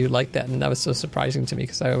and how you like that, and that was so surprising to me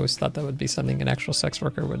because I always thought that would be something an actual sex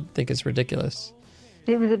worker would think is ridiculous.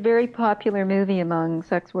 It was a very popular movie among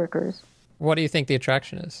sex workers. What do you think the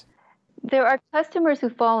attraction is? There are customers who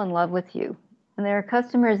fall in love with you, and there are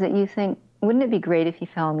customers that you think, wouldn't it be great if you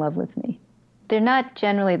fell in love with me? They're not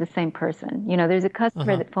generally the same person. There's a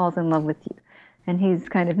customer that falls in love with you, and he's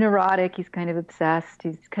kind of neurotic, he's kind of obsessed,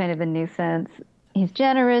 he's kind of a nuisance. He's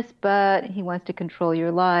generous, but he wants to control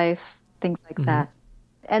your life, things like that.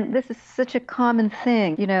 And this is such a common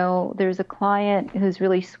thing. There's a client who's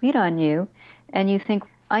really sweet on you, and you think,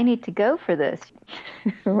 I need to go for this.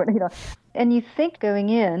 And you think going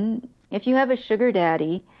in, if you have a sugar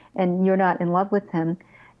daddy and you're not in love with him,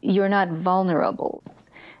 you're not vulnerable.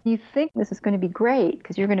 You think this is going to be great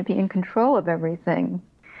because you're going to be in control of everything.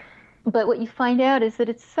 But what you find out is that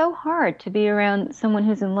it's so hard to be around someone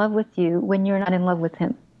who's in love with you when you're not in love with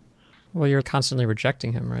him. Well, you're constantly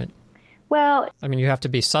rejecting him, right? Well, I mean, you have to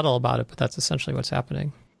be subtle about it, but that's essentially what's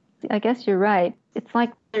happening. I guess you're right. It's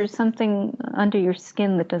like there's something under your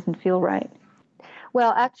skin that doesn't feel right.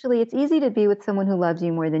 Well, actually, it's easy to be with someone who loves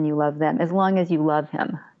you more than you love them, as long as you love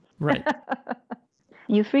him. Right.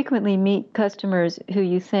 You frequently meet customers who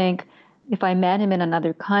you think, if I met him in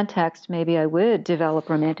another context, maybe I would develop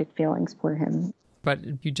romantic feelings for him.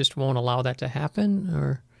 But you just won't allow that to happen?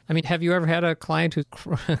 Or, I mean, have you ever had a client who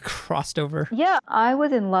crossed over? Yeah, I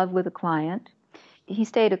was in love with a client. He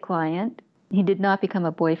stayed a client. He did not become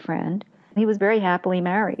a boyfriend. He was very happily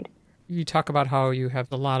married. You talk about how you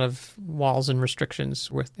have a lot of walls and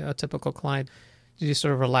restrictions with a typical client. Did you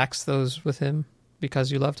sort of relax those with him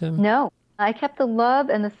because you loved him? No, I kept the love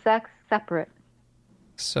and the sex separate.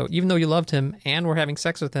 So even though you loved him and were having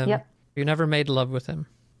sex with him, you never made love with him?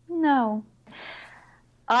 No.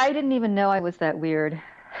 I didn't even know I was that weird.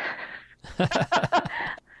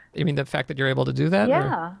 You mean the fact that you're able to do that?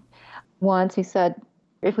 Yeah. Or? Once he said,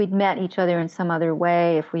 if we'd met each other in some other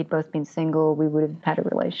way, if we'd both been single, we would have had a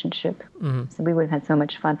relationship. So we would have had so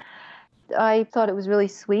much fun. I thought it was really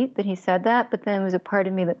sweet that he said that, but then there was a part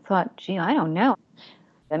of me that thought, gee, I don't know.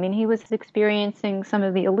 I mean, he was experiencing some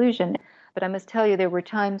of the illusion, but I must tell you, there were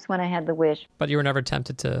times when I had the wish. But you were never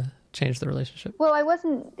tempted to change the relationship? Well, I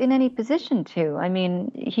wasn't in any position to. I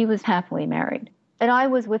mean, he was happily married. And I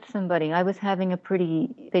was with somebody. I was having a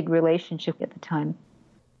pretty big relationship at the time.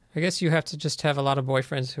 I guess you have to just have a lot of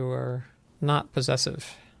boyfriends who are not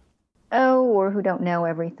possessive. Oh, or who don't know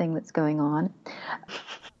everything that's going on.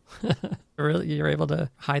 Really? You're able to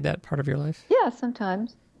hide that part of your life? Yeah,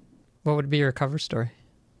 sometimes. What would be your cover story?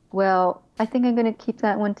 Well, I think I'm going to keep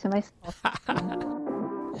that one to myself.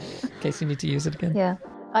 In case you need to use it again? Yeah.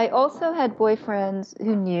 I also had boyfriends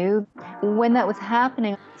who knew when that was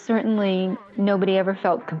happening. Certainly, nobody ever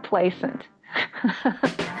felt complacent.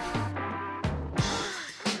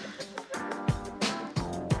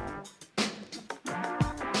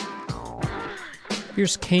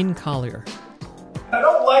 Here's Kane Collier. I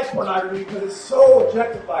don't like pornography because it's so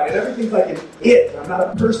objectified and everything's like an it. I'm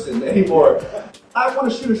not a person anymore. I want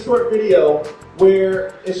to shoot a short video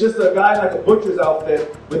where it's just a guy in like a butcher's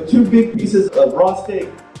outfit with two big pieces of raw steak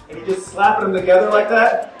and he just slapping them together like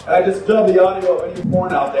that, and I just dub the audio of any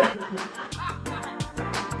porn out there.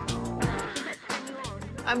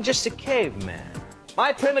 I'm just a caveman.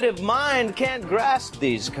 My primitive mind can't grasp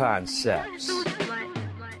these concepts.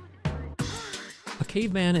 A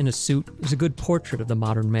caveman in a suit is a good portrait of the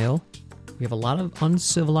modern male. We have a lot of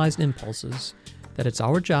uncivilized impulses that it's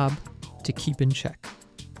our job to keep in check.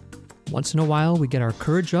 Once in a while, we get our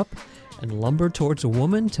courage up and lumber towards a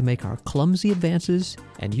woman to make our clumsy advances,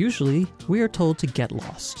 and usually we are told to get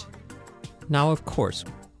lost. Now, of course,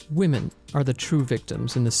 women are the true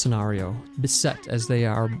victims in this scenario, beset as they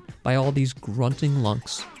are by all these grunting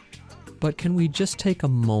lunks. But can we just take a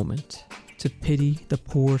moment to pity the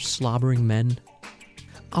poor slobbering men?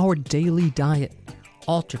 Our daily diet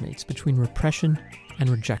alternates between repression and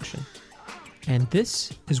rejection. And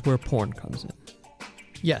this is where porn comes in.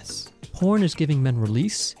 Yes, porn is giving men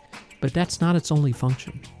release, but that's not its only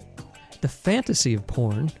function. The fantasy of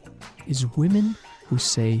porn is women who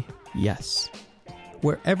say yes.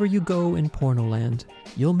 Wherever you go in pornoland,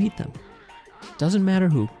 you'll meet them. Doesn't matter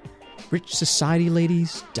who. Rich society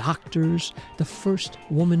ladies, doctors, the first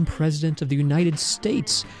woman president of the United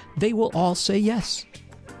States, they will all say yes.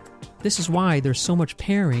 This is why there's so much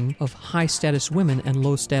pairing of high-status women and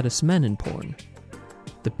low-status men in porn.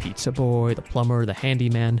 The pizza boy, the plumber, the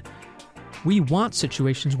handyman. We want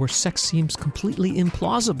situations where sex seems completely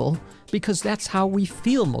implausible because that's how we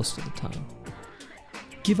feel most of the time.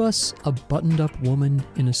 Give us a buttoned-up woman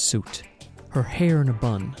in a suit, her hair in a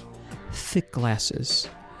bun, thick glasses.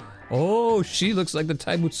 Oh, she looks like the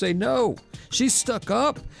type who'd say no. She's stuck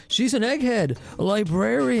up. She's an egghead, a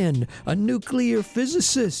librarian, a nuclear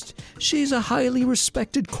physicist. She's a highly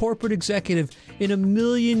respected corporate executive. In a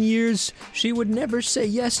million years, she would never say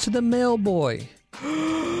yes to the mail boy.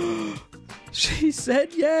 She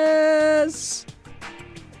said yes!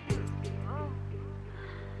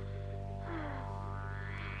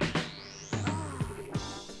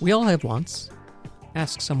 We all have wants.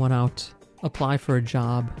 Ask someone out, apply for a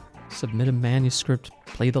job, submit a manuscript,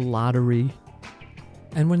 play the lottery.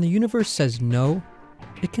 And when the universe says no,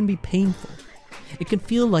 it can be painful. It can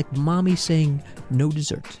feel like mommy saying no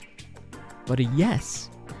dessert. But a yes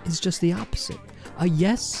is just the opposite. A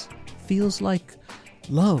yes feels like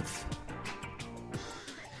love.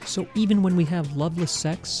 So even when we have loveless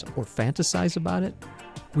sex or fantasize about it,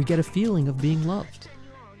 we get a feeling of being loved.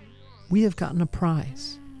 We have gotten a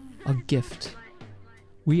prize, a gift.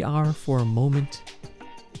 We are, for a moment,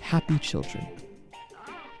 happy children.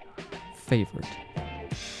 Favored.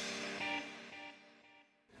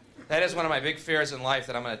 That is one of my big fears in life,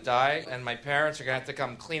 that I'm going to die and my parents are going to have to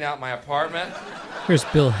come clean out my apartment. Here's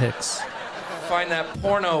Bill Hicks. Find that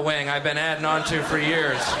porno wing I've been adding on to for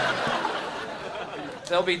years.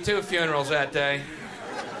 There'll be 2 funerals that day.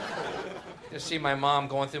 Just see my mom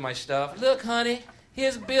going through my stuff. Look, honey,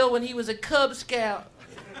 here's Bill when he was a Cub Scout.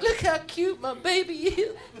 Look how cute my baby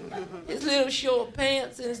is. His little short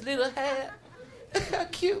pants and his little hat. Look how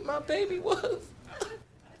cute my baby was.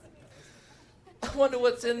 I wonder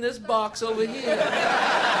what's in this box over here.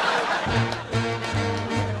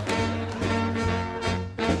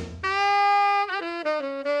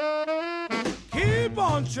 Keep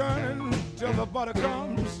on churning till the butter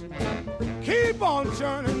comes. Keep on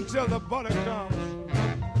churning till the butter comes.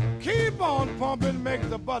 Keep on pumping, make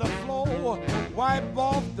the butter flow. Wipe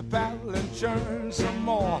off the paddle and churn some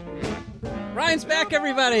more. Ryan's back,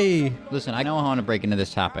 everybody! Listen, I know I want to break into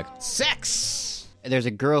this topic. Sex! There's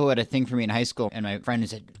a girl who had a thing for me in high school, and my friend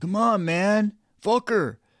said, "Come on, man, fuck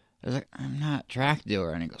her." I was like, "I'm not attracted to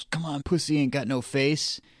her." And he goes, "Come on, pussy ain't got no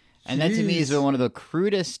face." And that to me is one of the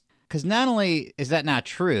crudest, because not only is that not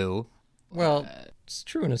true. Well, it's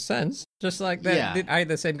true in a sense. Just like that, Yeah. I had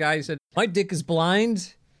the same guy who said, "My dick is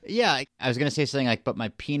blind." Yeah, I was going to say something like, but my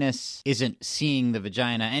penis isn't seeing the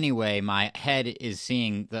vagina anyway. My head is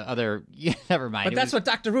seeing the other. Yeah, never mind. But that's what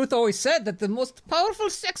Dr. Ruth always said, that the most powerful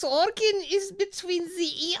sex organ is between the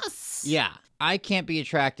ears. Yeah, I can't be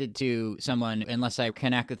attracted to someone unless I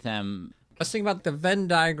connect with them. I was thinking about the Venn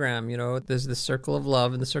diagram, there's the circle of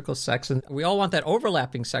love and the circle of sex, and we all want that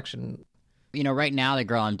overlapping section. Right now, the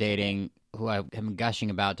girl I'm dating, who I'm gushing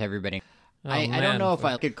about to everybody, I man. don't know if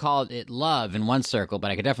I could call it love in one circle, but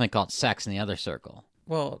I could definitely call it sex in the other circle.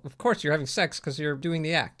 Well, of course you're having sex because you're doing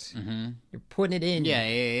the act. Mm-hmm. You're putting it in.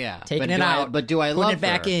 Yeah. Taking it out. But do I love putting it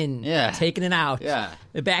back her? in. Yeah. Taking it out. Yeah.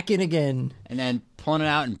 Back in again. And then pulling it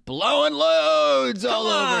out and blowing loads all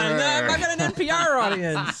over her. I got an NPR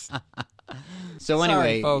audience. So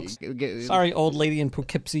anyway, sorry, folks. Sorry, old lady in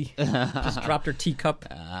Poughkeepsie. Just dropped her teacup.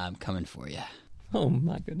 I'm coming for you. Oh,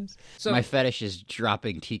 my goodness. So, my fetish is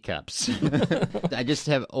dropping teacups. I just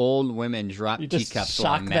have old women drop teacups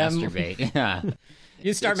while I masturbate. Yeah.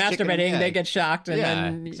 You start masturbating, they get shocked, and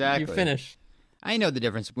then exactly. you finish. I know the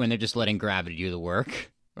difference when they're just letting gravity do the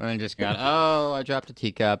work. When I just got, I dropped a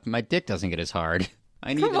teacup. My dick doesn't get as hard.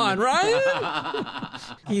 Come on, Ryan!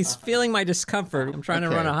 He's feeling my discomfort. I'm trying to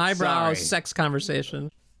run a highbrow sex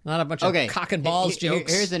conversation. Not a bunch of cock and balls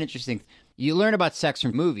jokes. Here's an interesting you learn about sex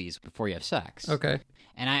from movies before you have sex. Okay.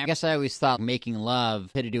 And I guess I always thought making love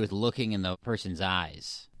had to do with looking in the person's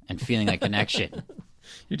eyes and feeling a connection.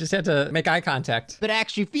 You just had to make eye contact. But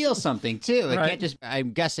actually feel something, too. It Right. can't just,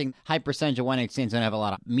 I'm guessing, high percentage of one-night stands don't have a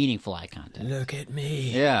lot of meaningful eye contact. Look at me.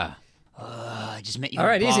 Yeah. I just met you All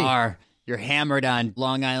right, at a easy. bar. You're hammered on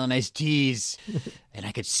Long Island iced teas, and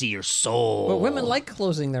I could see your soul. But women like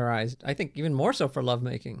closing their eyes. I think even more so for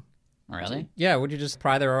lovemaking. Really? Yeah, would you just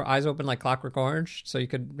pry their eyes open like Clockwork Orange so you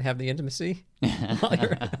could have the intimacy?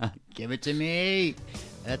 Give it to me.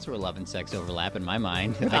 That's where love and sex overlap in my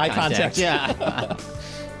mind. Eye contact. Yeah.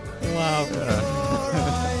 Wow.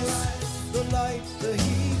 The light, the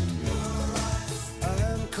heat, I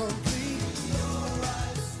am complete.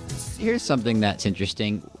 Here's something that's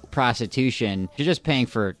interesting. Prostitution, you're just paying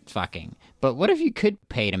for fucking. But what if you could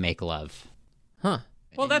pay to make love? Huh.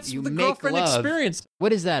 Well, that's You the make girlfriend love. experience.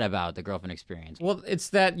 What is that about, the girlfriend experience? Well, it's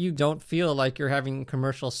that you don't feel like you're having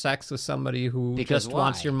commercial sex with somebody who Because just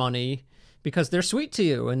wants why? your money because they're sweet to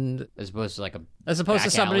you, and As opposed to like a as opposed to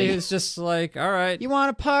back somebody alley. who's just like, all right, You want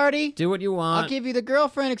a party? do what you want. I'll give you the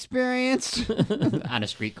girlfriend experience. On a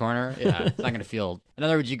street corner? Yeah, it's not going to feel... In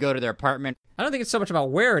other words, you go to their apartment. I don't think it's so much about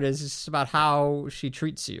where it is; it's just about how she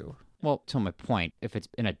treats you. Well, to my point, if it's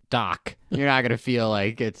in a dock, you're not going to feel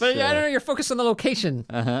like it's... But I don't know. You're focused on the location.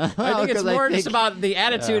 Uh-huh. I think it's Well, 'cause more I just think- about the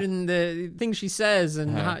attitude Yeah. and the things she says,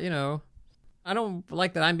 and Uh-huh. how, you know. I don't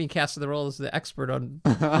like that I'm being cast in the role as the expert on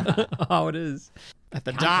how it is at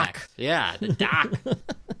the dock. Context. Yeah, the dock.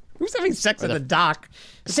 Who's having sex Or at the- the dock?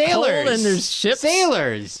 It's Sailors. cold and there's ships.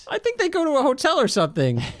 Sailors. I think they go to a hotel or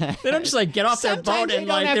something. They don't just like get off their Sometimes boat they and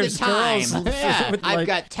don't like have there's the time. girls. Yeah, with, I've like-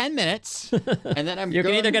 got 10 minutes, and then I'm You can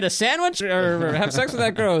going... either get a sandwich or have sex with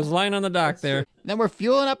that girl who's lying on the dock there. Then we're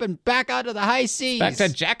fueling up and back out to the high seas. Back to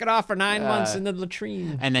jack it off for 9 months in the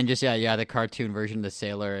latrine. And then just, the cartoon version of the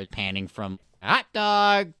sailor panning from hot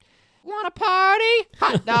dog. Want a party?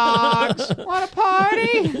 Hot dogs. Want a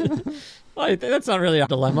party? Well, I think that's not really a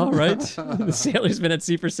dilemma, right? The sailor's been at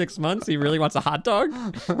sea for 6 months. He really wants a hot dog.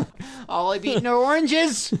 All I've eaten are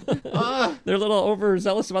oranges. They're a little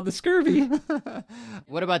overzealous about the scurvy.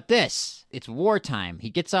 What about this? It's wartime. He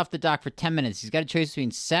gets off the dock for 10 minutes. He's got a choice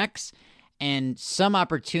between sex and some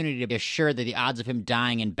opportunity to assure that the odds of him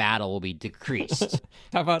dying in battle will be decreased.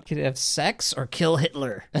 How about could he have sex or kill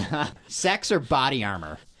Hitler? Sex or body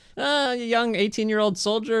armor? A young 18-year-old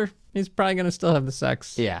soldier, he's probably going to still have the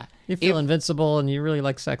sex. Yeah. You feel invincible and you really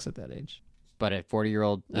like sex at that age. But a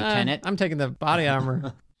 40-year-old lieutenant? I'm taking the body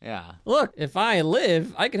armor. Yeah. Look, if I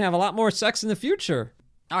live, I can have a lot more sex in the future.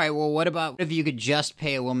 All right, well, what about if you could just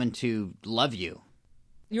pay a woman to love you?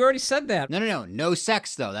 You already said that. No. No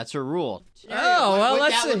sex, though. That's her rule. Oh, well, what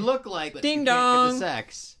let's that see. would look like. But Ding you can't get dong. the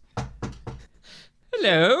sex.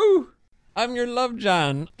 Hello. I'm your love,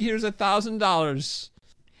 John. Here's $1,000.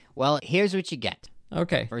 Well, here's what you get.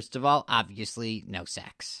 Okay. First of all, obviously, no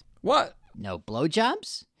sex. What? No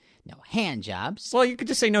blowjobs. No hand jobs. Well, you could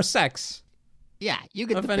just say no sex. Yeah, you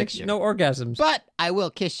get the picture. No orgasms. But I will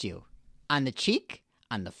kiss you. On the cheek,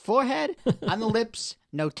 on the forehead, on the lips,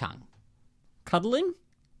 no tongue. Cuddling?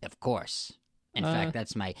 Of course. In fact,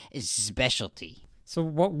 that's my specialty. So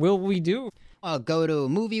what will we do? I'll go to a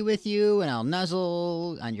movie with you, and I'll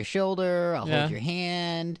nuzzle on your shoulder. I'll Yeah. hold your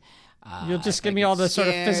hand. You'll just if give I me get all the sort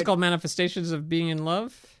of scared- physical manifestations of being in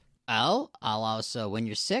love? I'll also, when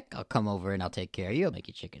you're sick, I'll come over and I'll take care of you. I'll make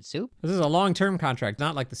you chicken soup. This is a long-term contract,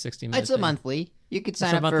 not like the 60-minute It's a monthly. You could It's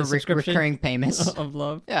sign a up for monthly subscription recurring payments. of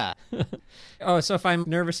love. Yeah. Oh, so if I'm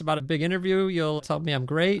nervous about a big interview, you'll tell me I'm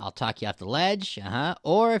great? I'll talk you off the ledge.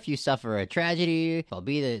 Or if you suffer a tragedy, I'll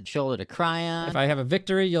be the shoulder to cry on. If I have a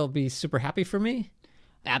victory, you'll be super happy for me?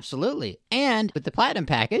 Absolutely. And with the Platinum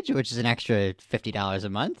package, which is an extra $50 a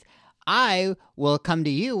month, I will come to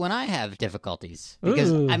you when I have difficulties.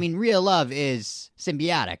 Because, Ooh. I mean, real love is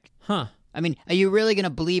symbiotic. Huh. I mean, are you really going to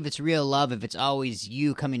believe it's real love if it's always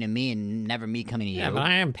you coming to me and never me coming to you? Yeah, but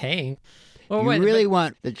I am paying. Well, You wait, really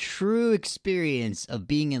want the true experience of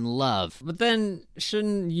being in love. But then,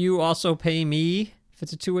 shouldn't you also pay me if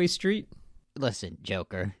it's a two-way street? Listen,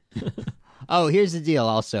 Joker. Oh, here's the deal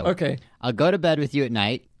also. Okay. I'll go to bed with you at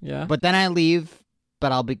night. Yeah. But then I leave,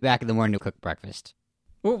 but I'll be back in the morning to cook breakfast.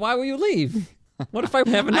 Well, why will you leave? What if I have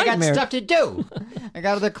a I nightmare? got stuff to do. I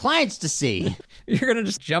got other clients to see. You're going to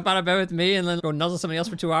just jump out of bed with me and then go nuzzle somebody else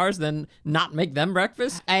for 2 hours, then not make them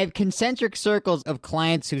breakfast? I have concentric circles of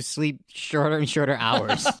clients who sleep shorter and shorter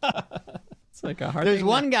hours. It's like a hard There's thing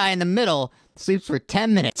one guy in the middle sleeps for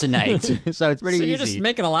 10 minutes a night, so it's pretty so easy. you're just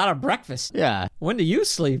making a lot of breakfast. Yeah. When do you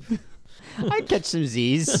sleep? I catch some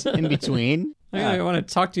Z's in between. I want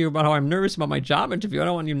to talk to you about how I'm nervous about my job interview. I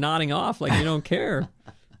don't want you nodding off like you don't care.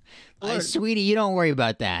 Sweetie, you don't worry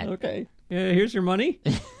about that. Okay. Yeah, here's your money.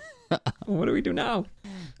 What do we do now?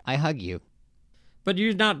 I hug you. But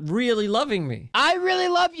you're not really loving me. I really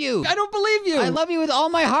love you. I don't believe you. I love you with all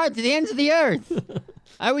my heart to the ends of the earth.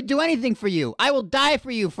 I would do anything for you. I will die for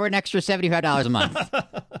you for an extra $75 a month.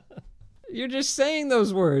 You're just saying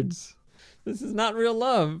those words. This is not real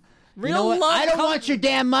love. Real You know what? love. I don't want your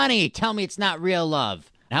damn money. Tell me it's not real love.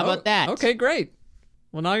 How about that? Okay, great.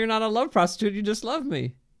 Well, now you're not a love prostitute. You just love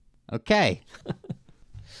me. Okay.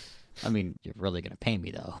 I mean, you're really going to pay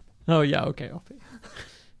me, though. Oh, yeah, okay, I'll pay.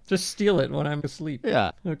 Just steal it when I'm asleep.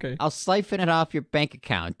 Yeah. Okay. I'll siphon it off your bank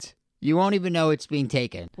account. You won't even know it's being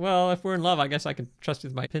taken. Well, if we're in love, I guess I can trust you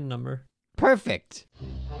with my PIN number. Perfect.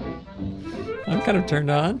 I'm kind of turned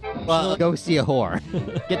on. Well, go see a whore.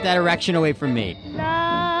 Get that erection away from me.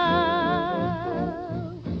 Love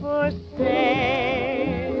for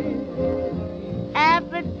sale,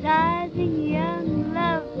 appetizing young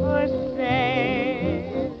love for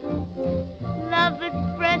sale. Love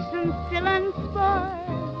that's fresh and still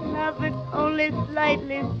unspoiled, love that's only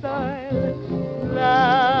slightly soiled.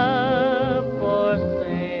 Love for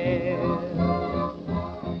sale.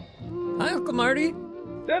 Hi, Uncle Marty.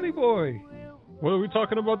 Danny boy, what are we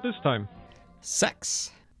talking about this time?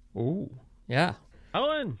 Sex. Oh. Yeah.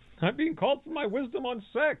 Alan, I'm being called for my wisdom on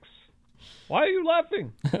sex. Why are you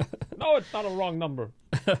laughing? No, it's not a wrong number.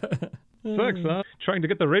 Sex, huh? Trying to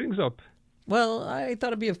get the ratings up. Well, I thought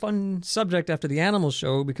it'd be a fun subject after the animal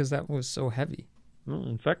show because that was so heavy. Well,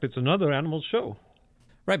 in fact, it's another animal show.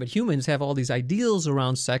 Right, but humans have all these ideals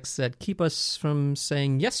around sex that keep us from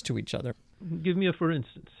saying yes to each other. Give me a for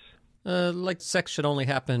instance. Like sex should only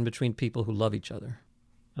happen between people who love each other.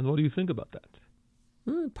 And what do you think about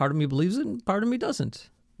that? Part of me believes it, and part of me doesn't.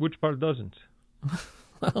 Which part doesn't?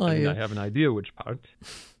 Well, I have an idea which part.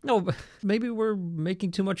 No, but maybe we're making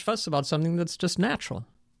too much fuss about something that's just natural.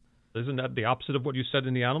 Isn't that the opposite of what you said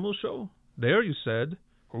in the animal show? There you said,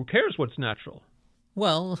 who cares what's natural?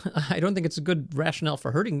 Well, I don't think it's a good rationale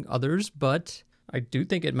for hurting others, but I do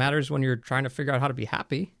think it matters when you're trying to figure out how to be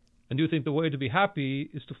happy. And you think the way to be happy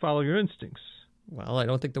is to follow your instincts? Well, I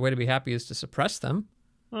don't think the way to be happy is to suppress them.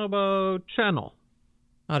 How about channel?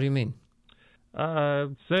 How do you mean?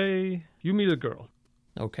 Say you meet a girl.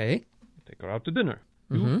 Okay. Take her out to dinner.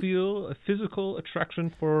 You feel a physical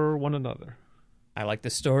attraction for one another. I like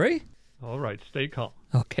this story. All right, stay calm.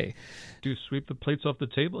 Okay. Do you sweep the plates off the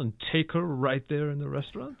table and take her right there in the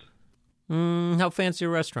restaurant? How fancy a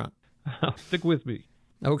restaurant? Stick with me.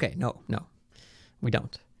 Okay, no. We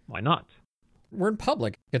don't. Why not? We're in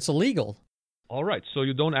public. It's illegal. All right, so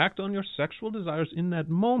you don't act on your sexual desires in that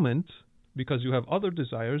moment because you have other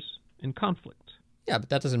desires in conflict. Yeah, but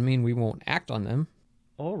that doesn't mean we won't act on them.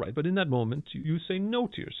 All right, but in that moment, you say no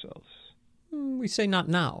to yourselves. We say not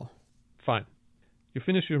now. Fine. You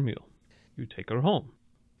finish your meal. You take her home.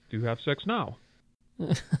 Do you have sex now?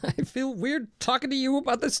 I feel weird talking to you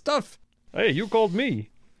about this stuff. Hey, you called me.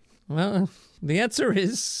 Well, the answer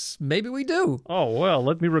is maybe we do. Oh, well,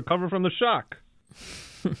 let me recover from the shock.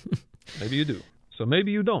 Maybe you do. So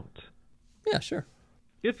maybe you don't. Yeah, sure.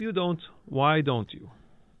 If you don't, why don't you?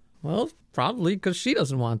 Well, probably because she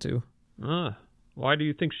doesn't want to. Why do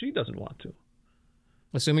you think she doesn't want to?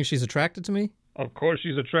 Assuming she's attracted to me? Of course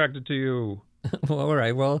she's attracted to you. Well, all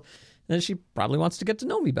right. Well, then she probably wants to get to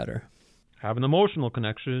know me better. Have an emotional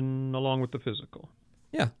connection along with the physical.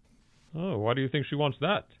 Yeah. Oh, why do you think she wants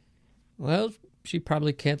that? Well, she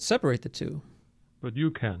probably can't separate the two. But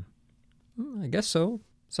you can. I guess so.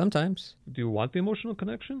 Sometimes. Do you want the emotional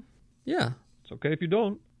connection? Yeah. It's okay if you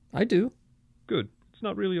don't. I do. Good. It's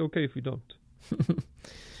not really okay if you don't.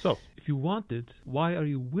 So, if you want it, why are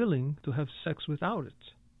you willing to have sex without it?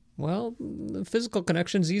 Well, the physical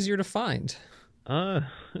connection's easier to find. The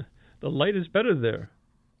light is better there.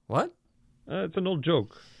 What? It's an old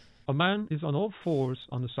joke. A man is on all fours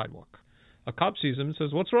on the sidewalk. A cop sees him and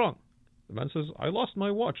says, "What's wrong?" The man says, "I lost my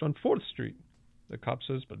watch on 4th Street." The cop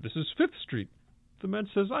says, "But this is 5th Street." The man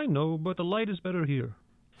says, "I know, but the light is better here."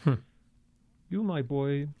 You, my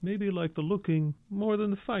boy, maybe like the looking more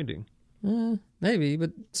than the finding. Maybe,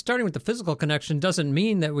 but starting with the physical connection doesn't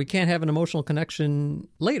mean that we can't have an emotional connection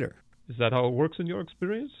later. Is that how it works in your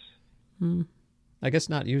experience? I guess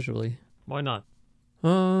not usually. Why not?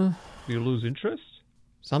 Do you lose interest?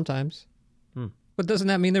 Sometimes. But doesn't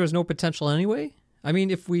that mean there was no potential anyway? I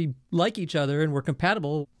mean, if we like each other and we're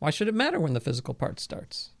compatible, why should it matter when the physical part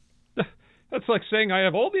starts? That's like saying I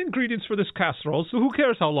have all the ingredients for this casserole, so who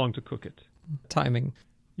cares how long to cook it? Timing.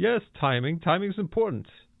 Yes, timing. Timing's important.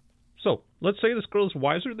 So, let's say this girl's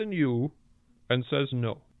wiser than you and says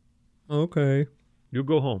no. Okay. You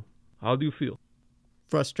go home. How do you feel?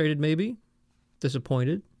 Frustrated, maybe?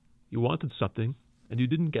 Disappointed? You wanted something, and you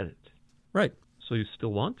didn't get it. Right. So you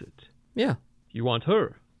still want it. Yeah. You want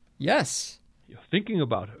her. Yes. You're thinking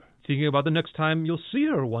about her. Thinking about the next time you'll see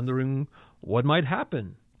her, wondering what might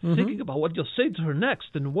happen. Thinking about what you'll say to her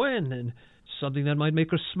next and when, and something that might make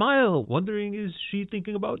her smile, wondering, is she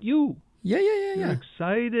thinking about you? Yeah. You're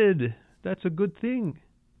excited. That's a good thing.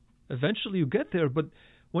 Eventually you get there, but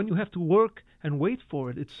when you have to work and wait for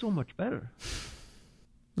it, it's so much better.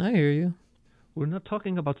 I hear you. We're not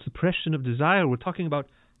talking about suppression of desire. We're talking about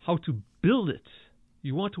how to build it.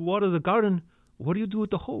 You want to water the garden. What do you do with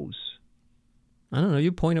the hose? I don't know.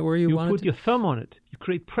 You point it where you want it. You put your thumb on it. You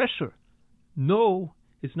create pressure. No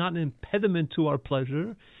is not an impediment to our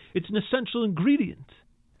pleasure. It's an essential ingredient.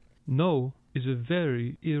 No is a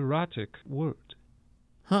very erotic word.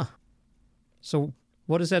 Huh. So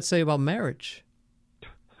what does that say about marriage?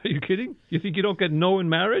 Are you kidding? You think you don't get no in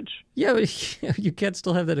marriage? Yeah, but you can't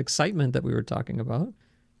still have that excitement that we were talking about.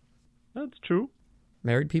 That's true.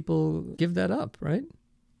 Married people give that up, right?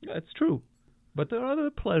 That's true. But there are other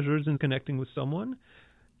pleasures in connecting with someone.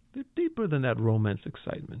 They're deeper than that romance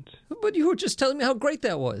excitement. But you were just telling me how great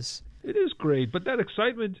that was. It is great, but that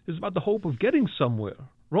excitement is about the hope of getting somewhere.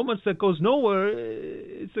 Romance that goes nowhere,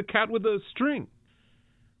 it's a cat with a string.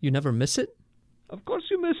 You never miss it? Of course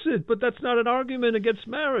you miss it, but that's not an argument against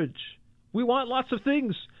marriage. We want lots of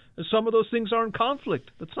things, and some of those things are in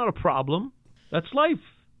conflict. That's not a problem. That's life.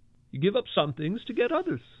 You give up some things to get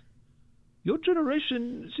others. Your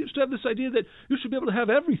generation seems to have this idea that you should be able to have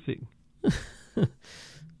everything.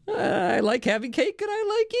 I like having cake and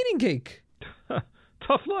I like eating cake.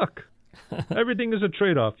 Tough luck. Everything is a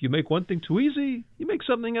trade-off. You make one thing too easy, you make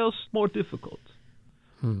something else more difficult.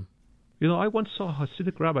 You know, I once saw a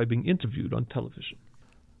Hasidic rabbi being interviewed on television.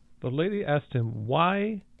 The lady asked him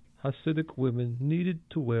why Hasidic women needed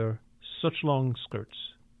to wear such long skirts.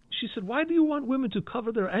 She said, "Why do you want women to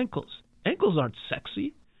cover their ankles? Ankles aren't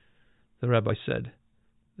sexy." The rabbi said,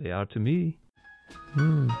 "They are to me."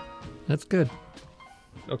 That's good.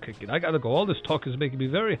 Okay, kid, I gotta go. All this talk is making me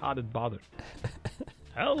very hot and bothered.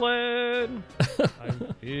 Helen!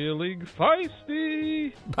 I'm feeling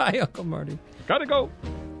feisty. Bye, Uncle Marty. Gotta go.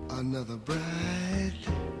 Another bride,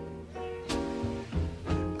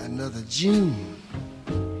 another June,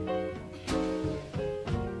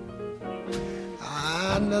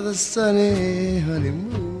 another sunny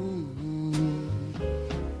honeymoon,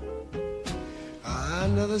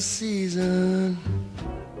 another season,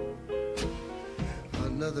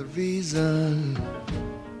 another reason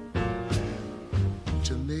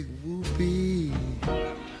to make whoopee.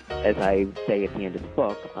 As I say at the end of the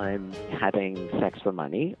book, I'm having sex for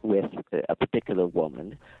money with a particular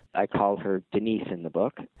woman. I call her Denise in the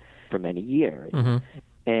book for many years.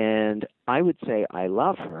 And I would say I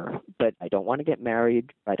love her, but I don't want to get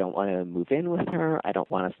married. I don't want to move in with her. I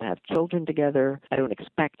don't want us to have children together. I don't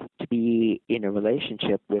expect to be in a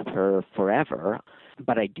relationship with her forever,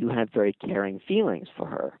 but I do have very caring feelings for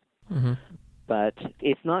her. But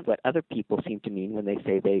it's not what other people seem to mean when they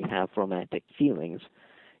say they have romantic feelings.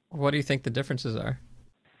 What do you think the differences are?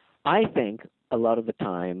 I think a lot of the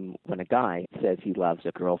time when a guy says he loves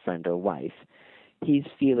a girlfriend or wife, he's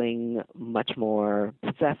feeling much more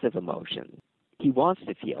possessive emotion. He wants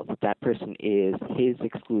to feel that that person is his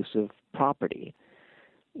exclusive property.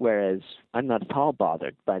 Whereas I'm not at all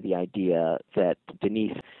bothered by the idea that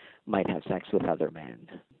Denise might have sex with other men.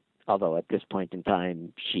 Although at this point in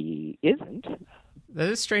time, she isn't. That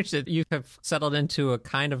is strange that you have settled into a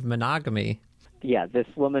kind of monogamy. Yeah, this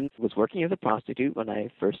woman was working as a prostitute when I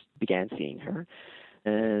first began seeing her.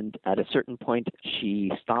 And at a certain point,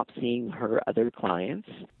 she stopped seeing her other clients.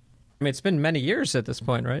 I mean, it's been many years at this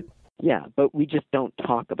point, right? Yeah, but we just don't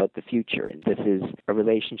talk about the future. This is a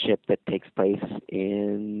relationship that takes place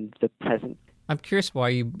in the present. I'm curious why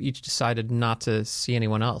you each decided not to see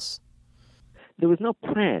anyone else. There was no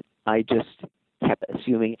plan. I just kept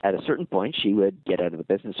assuming at a certain point she would get out of the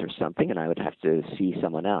business or something and I would have to see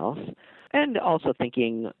someone else. And also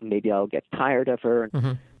thinking maybe I'll get tired of her.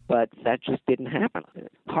 But that just didn't happen.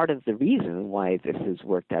 Part of the reason why this has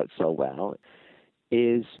worked out so well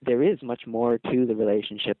is there is much more to the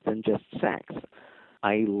relationship than just sex.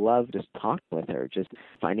 I love just talking with her, just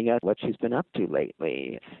finding out what she's been up to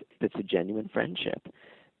lately. It's a genuine friendship.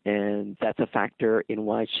 And that's a factor in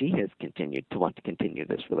why she has continued to want to continue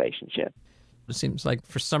this relationship. It seems like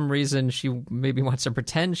for some reason she maybe wants to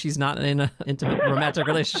pretend she's not in an intimate romantic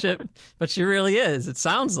relationship, but she really is. It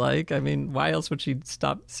sounds like. I mean, why else would she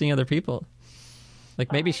stop seeing other people?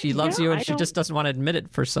 Like maybe she loves you and she just doesn't want to admit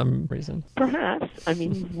it for some reason. Perhaps. I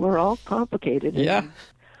mean, we're all complicated. Yeah.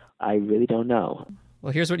 I really don't know.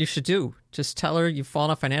 Well, here's what you should do. Just tell her you've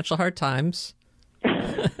fallen on financial hard times.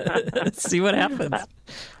 See what happens.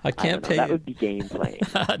 I can't pay you. That would be game playing.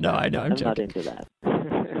 No, I know. I'm not joking. into that.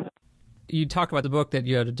 You talk about the book that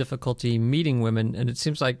you had a difficulty meeting women, and it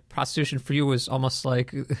seems like prostitution for you was almost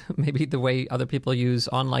like maybe the way other people use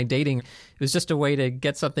online dating. It was just a way to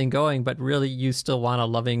get something going, but really you still want a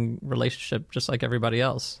loving relationship just like everybody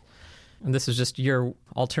else. And this is just your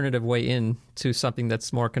alternative way in to something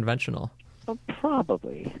that's more conventional. Well,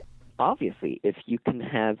 probably. obviously, if you can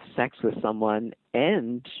have sex with someone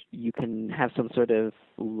and you can have some sort of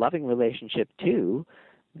loving relationship too,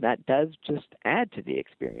 that does just add to the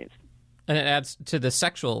experience. And it adds to the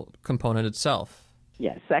sexual component itself.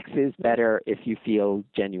 Yeah, sex is better if you feel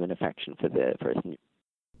genuine affection for the person.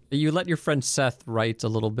 You let your friend Seth write a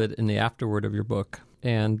little bit in the afterword of your book,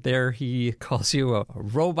 and there he calls you a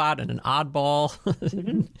robot and an oddball.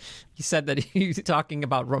 Mm-hmm. He said that he's talking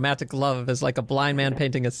about romantic love as like a blind man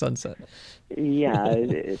painting a sunset. Yeah,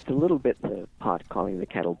 it's a little bit the pot calling the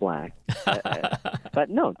kettle black. But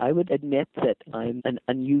no, I would admit that I'm an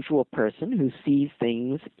unusual person who sees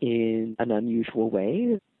things in an unusual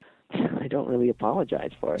way. I don't really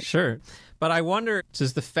apologize for it. Sure. But I wonder,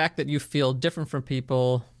 does the fact that you feel different from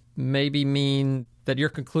people maybe mean that your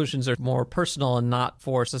conclusions are more personal and not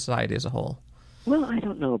for society as a whole? Well, I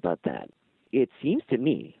don't know about that. It seems to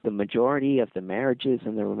me the majority of the marriages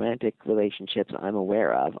and the romantic relationships I'm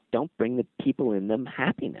aware of don't bring the people in them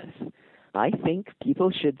happiness. I think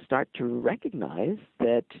people should start to recognize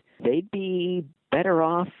that they'd be better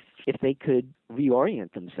off if they could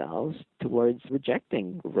reorient themselves towards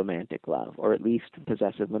rejecting romantic love, or at least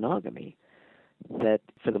possessive monogamy. That,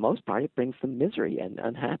 for the most part, it brings them misery and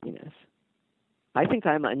unhappiness. I think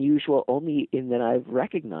I'm unusual only in that I've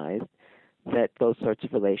recognized that those sorts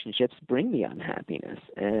of relationships bring me unhappiness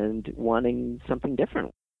and wanting something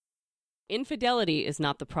different. Infidelity is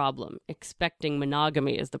not the problem. Expecting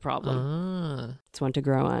monogamy is the problem. It's one to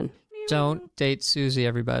grow on. Don't date Susie,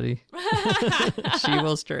 everybody. She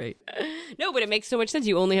will stray. No, but it makes so much sense.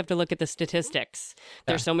 You only have to look at the statistics.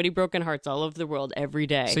 There's so many broken hearts all over the world every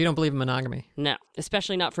day. So you don't believe in monogamy? No,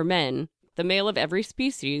 especially not for men. The male of every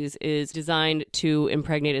species is designed to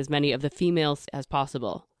impregnate as many of the females as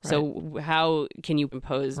possible. Right. So how can you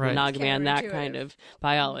impose monogamy on that kind of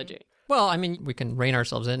biology? Well, I mean, we can rein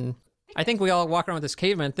ourselves in. I think we all walk around with this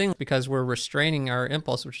caveman thing because we're restraining our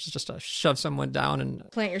impulse, which is just to shove someone down and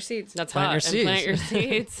plant your seeds. That's plant hot. your seeds. Plant your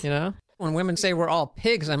seeds. You know? When women say we're all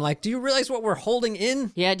pigs, I'm like, do you realize what we're holding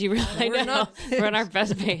in? Yeah, do you realize? I know. We're on our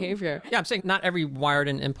best behavior. Yeah, I'm saying not every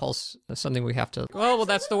wired-in impulse is something we have to, well,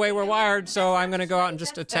 that's the way we're wired, so I'm going to go out and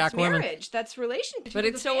just attack women. That's marriage. That's relationship. But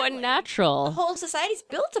it's so unnatural. The whole society's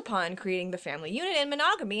built upon creating the family unit and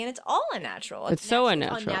monogamy, and it's all unnatural. It's so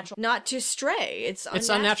unnatural. Not to stray. It's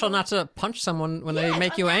unnatural not to punch someone when they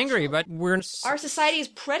make you angry, but our society is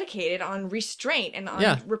predicated on restraint and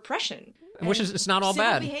on repression. Which is, it's not all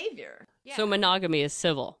bad. Behavior. Yeah. So monogamy is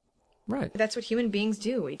civil. Right. That's what human beings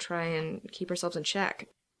do. We try and keep ourselves in check.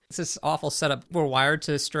 It's this awful setup. We're wired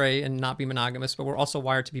to stray and not be monogamous, but we're also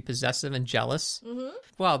wired to be possessive and jealous. Mm-hmm.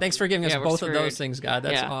 Wow, thanks for giving us both of those things, God.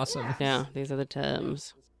 That's awesome. Yeah, these are the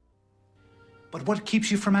terms. But what keeps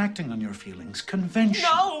you from acting on your feelings? Convention.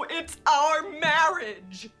 No, it's our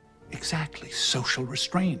marriage. Exactly. Social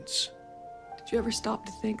restraints. Did you ever stop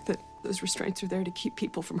to think that those restraints are there to keep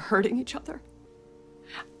people from hurting each other?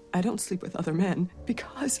 I don't sleep with other men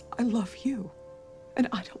because I love you, and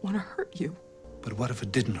I don't want to hurt you. But what if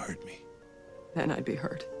it didn't hurt me? Then I'd be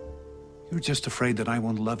hurt. You're just afraid that I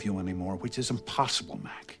won't love you anymore, which is impossible,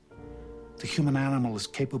 Mac. The human animal is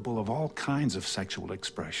capable of all kinds of sexual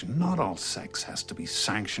expression. Not all sex has to be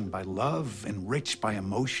sanctioned by love, enriched by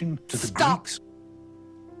emotion. To the Greeks.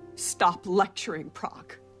 Stop lecturing,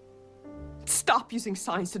 Prague. Stop using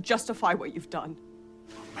science to justify what you've done.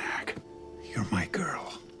 Mac, you're my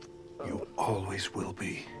girl. You always will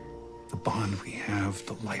be. The bond we have,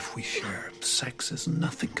 the life we share, sex is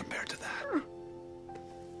nothing compared to that.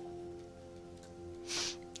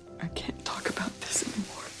 I can't talk about this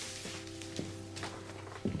anymore.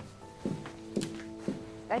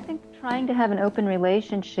 I think trying to have an open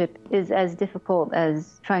relationship is as difficult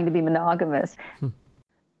as trying to be monogamous.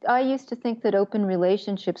 I used to think that open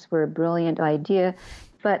relationships were a brilliant idea,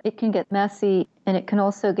 but it can get messy and it can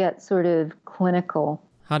also get sort of clinical.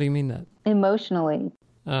 How do you mean that? Emotionally.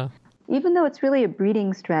 Even though it's really a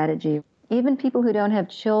breeding strategy, even people who don't have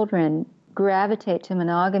children gravitate to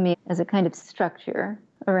monogamy as a kind of structure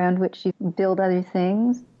around which you build other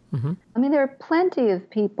things. Mm-hmm. I mean, there are plenty of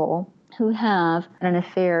people who have an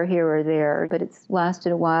affair here or there, but it's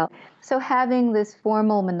lasted a while. So having this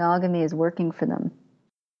formal monogamy is working for them.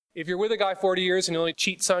 If you're with a guy 40 years and he only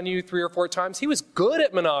cheats on you 3 or 4 times, he was good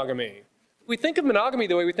at monogamy. We think of monogamy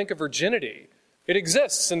the way we think of virginity. It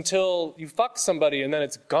exists until you fuck somebody and then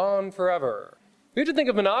it's gone forever. We have to think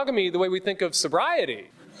of monogamy the way we think of sobriety.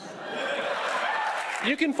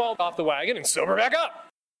 You can fall off the wagon and sober back up.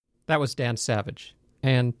 That was Dan Savage.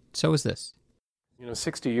 And so is this.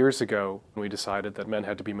 60 years ago, we decided that men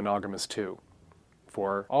had to be monogamous too.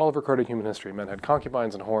 For all of recorded human history, men had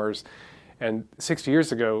concubines and whores, And 60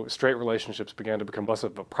 years ago, straight relationships began to become less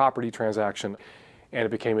of a property transaction, and it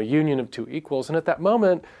became a union of two equals. And at that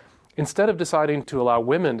moment, instead of deciding to allow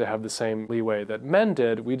women to have the same leeway that men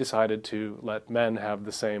did, we decided to let men have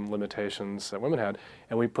the same limitations that women had.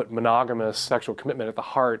 And we put monogamous sexual commitment at the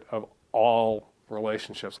heart of all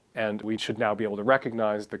relationships. And we should now be able to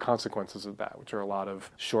recognize the consequences of that, which are a lot of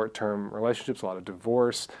short-term relationships, a lot of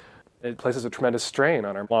divorce. It places a tremendous strain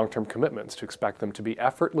on our long-term commitments to expect them to be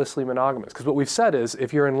effortlessly monogamous. Because what we've said is,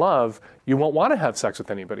 if you're in love, you won't want to have sex with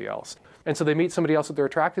anybody else. And so they meet somebody else that they're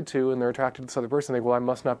attracted to, and they're attracted to this other person. They think, well, I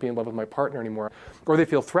must not be in love with my partner anymore. Or they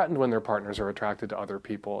feel threatened when their partners are attracted to other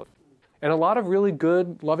people. And a lot of really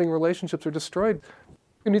good, loving relationships are destroyed.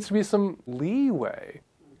 There needs to be some leeway.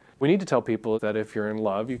 We need to tell people that if you're in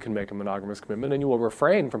love, you can make a monogamous commitment, and you will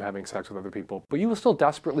refrain from having sex with other people, but you will still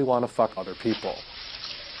desperately want to fuck other people.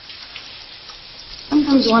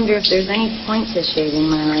 Sometimes wonder if there's any point to shaving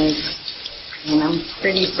my legs. And I'm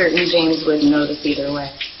pretty certain James wouldn't notice either way.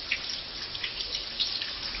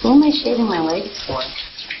 Who am I shaving my legs for?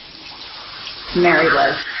 Married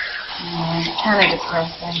legs. Kind of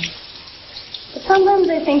depressing. But sometimes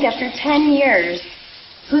I think after 10 years,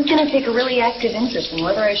 who's going to take a really active interest in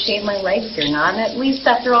whether I shave my legs or not? And at least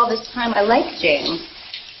after all this time, I like James.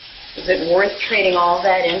 Is it worth trading all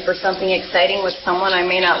that in for something exciting with someone I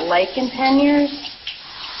may not like in 10 years?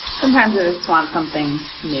 Sometimes I just want something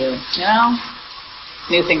new, you know?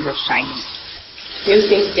 New things are shiny. New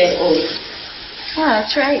things get old. Yeah,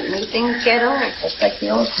 that's right. New things get old, just like the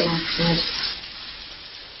old things did.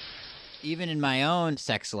 Even in my own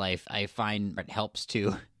sex life, I find it helps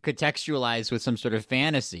to contextualize with some sort of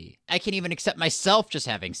fantasy. I can even accept myself just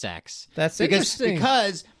having sex. That's interesting.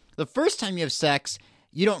 Because the first time you have sex,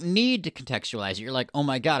 you don't need to contextualize it. You're like, oh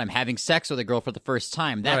my God, I'm having sex with a girl for the first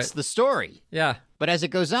time. That's the story. Yeah. But as it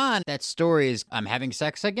goes on, that story is, I'm having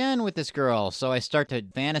sex again with this girl. So I start to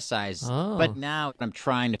fantasize. Oh. But now I'm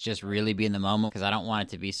trying to just really be in the moment because I don't want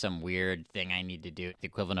it to be some weird thing I need to do, the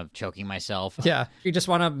equivalent of choking myself. Yeah. You just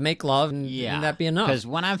want to make love and that be enough. Because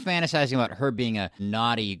when I'm fantasizing about her being a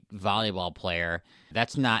naughty volleyball player,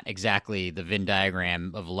 that's not exactly the Venn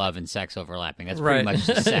diagram of love and sex overlapping. That's pretty much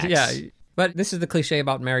just sex. Yeah. But this is the cliche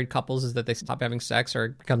about married couples, is that they stop having sex or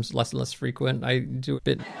it becomes less and less frequent. I do a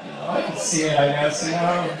bit. I can see it, I guess, you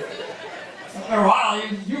know. After a while,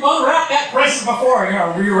 you unwrapped that present before, you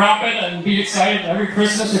know, rewrap it and be excited every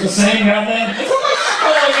Christmas with the same goddamn. It's a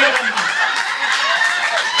Mexico again!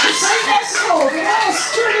 The same Mexico, you know,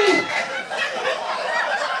 it's pretty.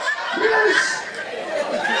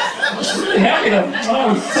 I was really happy when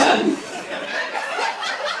I was 10.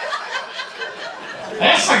 I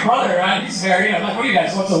asked my brother, he's married, I'm like, what do you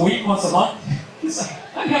guys, once a week, once a month? He's like,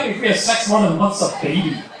 I'm happy if we have sex more than once a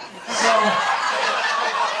baby. So...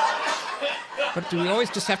 But do we always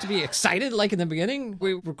just have to be excited like in the beginning?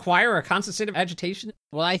 We require a constant state of agitation?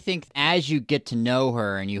 Well, I think as you get to know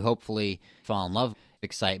her and you hopefully fall in love,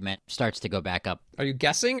 excitement starts to go back up. Are you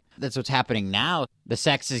guessing? That's what's happening now. The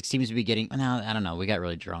sex seems to be getting... No, I don't know. We got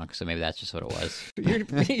really drunk, so maybe that's just what it was.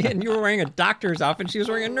 And you were wearing a doctor's outfit. She was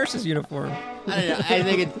wearing a nurse's uniform. I don't know. I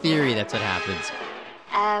think in theory that's what happens.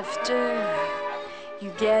 After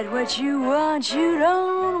you get what you want, you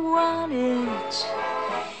don't want it.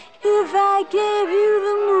 If I gave you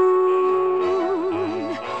the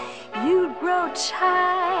moon, you'd grow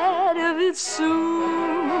tired of it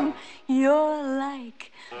soon. You're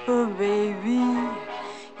like a baby.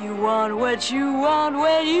 You want what you want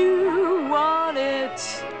when you want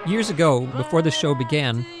it. Years ago, before the show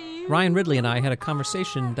began, Ryan Ridley and I had a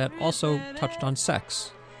conversation that also touched on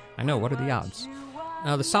sex. I know, what are the odds?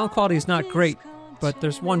 Now, the sound quality is not great, but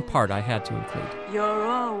there's one part I had to include. You're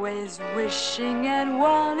always wishing and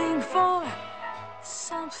wanting for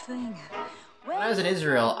something. When I was in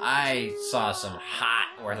Israel, I saw some hot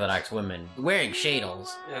Orthodox women wearing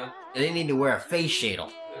shadels. Yeah. They didn't need to wear a face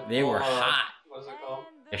shadel. They were hot. What's it called?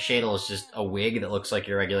 A shadel is just a wig that looks like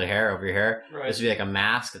your regular hair over your hair. Right. This would be like a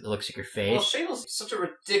mask that looks like your face. Well, shadel's such a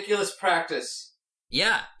ridiculous practice.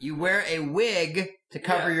 Yeah, you wear a wig to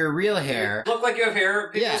cover your real hair. You look like you have hair.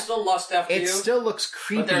 People still lust after you. It still looks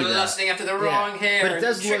creepy. But they're though. lusting after the wrong hair. But it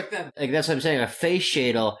does trick look them. like, that's what I'm saying. A face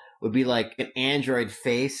shadel would be like an android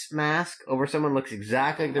face mask over someone looks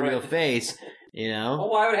exactly like the real face. You know?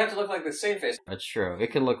 Well, why would it have to look like the same face? That's true.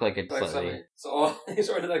 It can look like it's slightly... So all these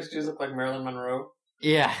Orthodox Jews look like Marilyn Monroe.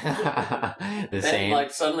 Yeah. Then, same.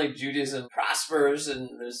 like, suddenly Judaism prospers and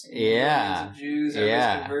there's millions of Jews,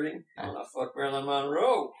 everyone's converting. I want to fuck Marilyn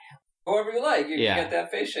Monroe. Whoever you like, you can get that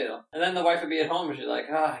face shadel. And then the wife would be at home and she's like,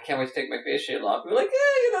 I can't wait to take my face shadel off. We're like,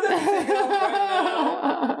 you don't have to take it off right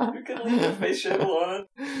now. You can leave the face shadel on.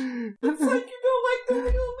 It's like you don't like the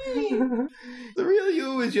real me. The real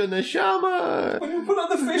you is your neshama. When you put on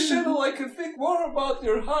the face shadow, I can think more about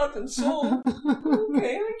your heart and soul.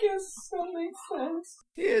 Okay, I guess that makes sense.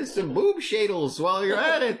 Here's some boob shadles while you're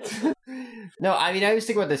at it. No, I mean, I was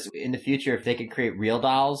thinking about this in the future. If they could create real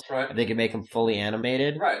dolls, right. If they could make them fully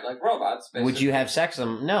animated. Right, like robots, basically. Would you have sex with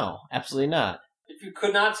them? No, absolutely not. If you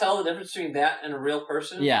could not tell the difference between that and a real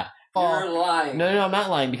person, yeah. You're lying. No, I'm not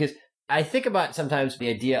lying, because I think about sometimes the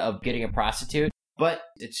idea of getting a prostitute, but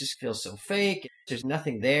it just feels so fake. There's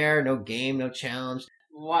nothing there, no game, no challenge.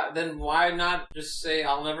 Why not just say,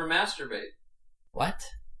 I'll never masturbate? What?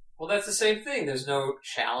 Well, that's the same thing. There's no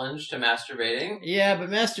challenge to masturbating. Yeah,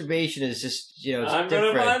 but masturbation is just, it's I'm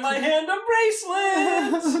different. going to buy my hand a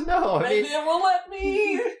bracelet! No, Maybe it will let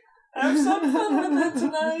me have some fun with it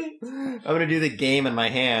tonight. I'm going to do the game in my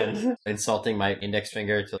hand, insulting my index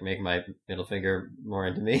finger to make my middle finger more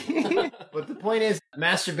into me. But the point is,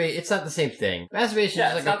 masturbate, it's not the same thing. Masturbation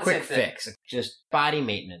is like a quick fix, just body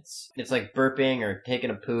maintenance. It's like burping or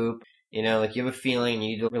taking a poop. You know, like you have a feeling and you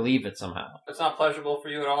need to relieve it somehow. It's not pleasurable for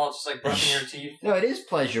you at all. It's just like brushing your teeth. No, it is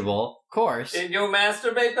pleasurable, of course. Did you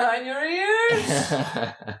masturbate behind your ears?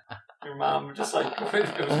 Your mom just like,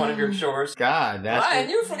 it was one of your chores. God, that's... Ryan,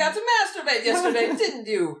 you forgot to masturbate yesterday, didn't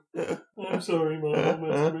you? I'm sorry, Mom. I'll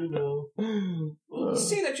masturbate now. Well,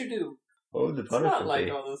 see that you do. Oh, the It's punishment. not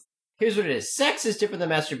like all this. Here's what it is. Sex is different than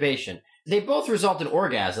masturbation. They both result in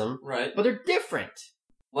orgasm, right? But they're different.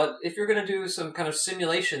 But if you're going to do some kind of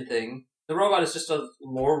simulation thing, the robot is just a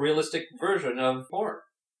more realistic version of porn.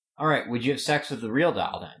 All right, would you have sex with the real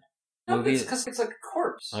doll then? No, because it's like a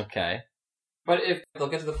corpse. Okay. But if they'll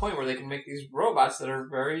get to the point where they can make these robots that are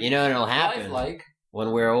very it'll happen lifelike.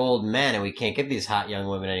 When we're old men and we can't get these hot young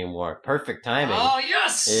women anymore. Perfect timing. Oh,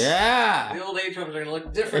 yes! Yeah! The old age homes are going to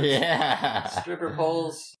look different. Yeah! Stripper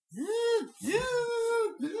poles.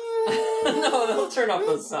 No, they'll turn off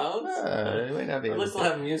those sounds. They might not be. At least they'll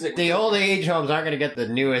have music. The old age homes aren't going to get the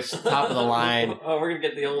newest, top of the line. Oh, we're going to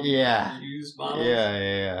get the old used models?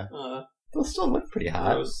 Yeah. They'll still look pretty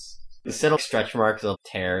hot. Gross. Instead of stretch marks of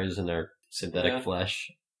tears in their synthetic flesh.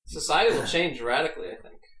 Society will change radically, I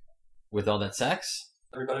think. With all that sex?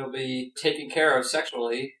 Everybody will be taken care of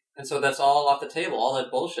sexually, and so that's all off the table. All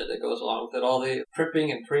that bullshit that goes along with it, all the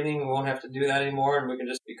primping and preening, we won't have to do that anymore, and we can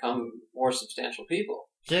just become more substantial people.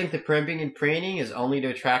 Do you think the primping and preening is only to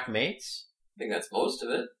attract mates? I think that's most of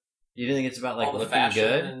it. You think it's about like all the looking fashion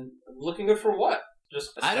good? And looking good for what?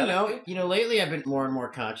 Just I don't know. You know, lately I've been more and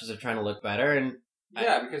more conscious of trying to look better, and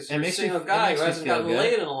because you're seeing a guy who hasn't gotten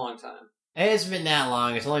laid in a long time. It's been that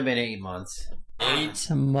long. It's only been 8 months.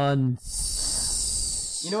 8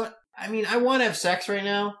 months. You know what? I mean, I want to have sex right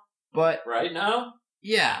now, but... Right now?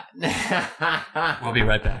 Yeah. We'll be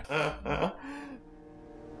right back.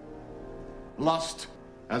 Lust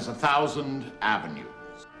has 1,000 avenues.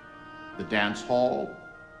 The dance hall,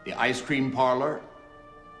 the ice cream parlor,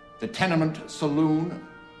 the tenement saloon,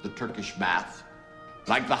 the Turkish bath.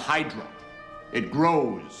 Like the Hydra, it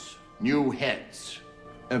grows new heads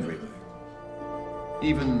everywhere.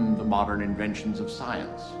 Even the modern inventions of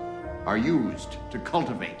science are used to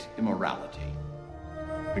cultivate immorality.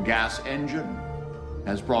 The gas engine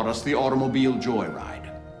has brought us the automobile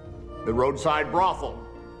joyride, the roadside brothel.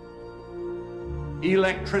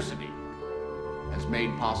 Electricity has made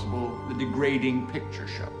possible the degrading picture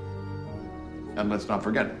show. And let's not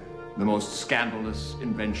forget the most scandalous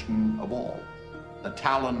invention of all, the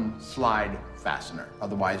Talon slide fastener,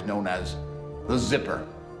 otherwise known as the zipper,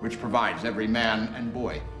 which provides every man and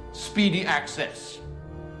boy speedy access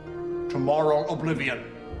to moral oblivion.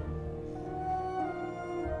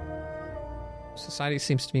 Society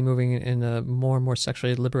seems to be moving in a more and more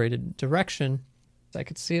sexually liberated direction. I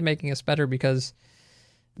could see it making us better because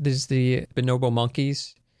there's the bonobo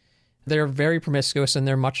monkeys. They're very promiscuous and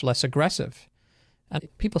they're much less aggressive. And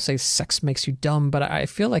people say sex makes you dumb, but I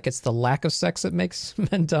feel like it's the lack of sex that makes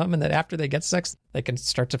men dumb, and that after they get sex, they can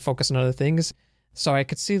start to focus on other things. So I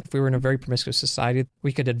could see if we were in a very promiscuous society,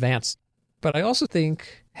 we could advance. But I also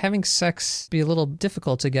think having sex be a little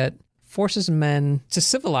difficult to get forces men to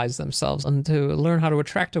civilize themselves and to learn how to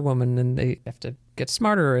attract a woman, and they have to get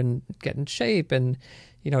smarter and get in shape. And,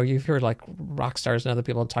 you know, you've heard like rock stars and other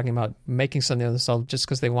people talking about making something of themselves just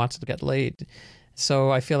because they want to get laid.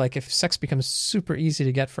 So I feel like if sex becomes super easy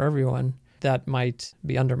to get for everyone, that might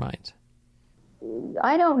be undermined.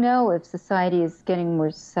 I don't know if society is getting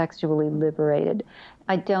more sexually liberated.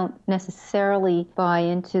 I don't necessarily buy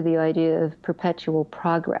into the idea of perpetual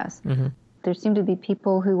progress. Mm-hmm. There seem to be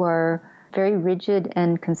people who are very rigid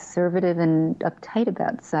and conservative and uptight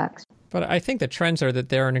about sex. But I think the trends are that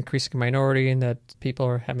they're an increasing minority and that people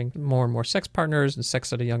are having more and more sex partners and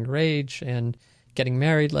sex at a younger age and getting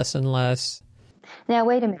married less and less. Now,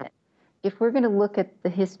 wait a minute. If we're going to look at the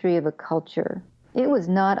history of a culture, it was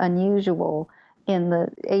not unusual in the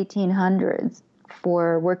 1800s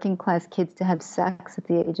for working class kids to have sex at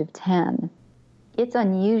the age of 10. It's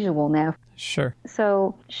unusual now. Sure.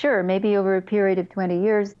 So, sure, maybe over a period of 20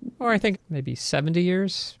 years. Or I think maybe 70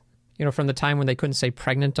 years. You know, from the time when they couldn't say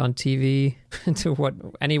pregnant on TV to what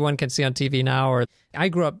anyone can see on TV now. Or I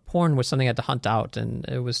grew up, porn was something I had to hunt out, and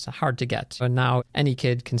it was hard to get. And now any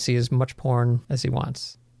kid can see as much porn as he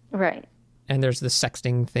wants. Right. And there's the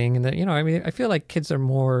sexting thing. And, you know, I mean, I feel like kids are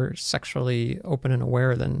more sexually open and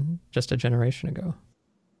aware than just a generation ago.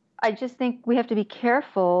 I just think we have to be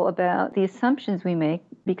careful about the assumptions we make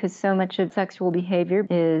because so much of sexual behavior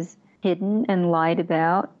is hidden and lied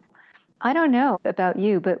about. I don't know about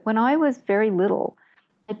you, but when I was very little,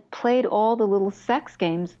 I played all the little sex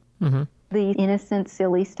games, the innocent,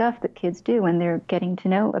 silly stuff that kids do when they're getting to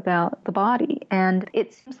know about the body. And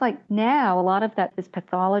it seems like now a lot of that is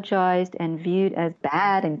pathologized and viewed as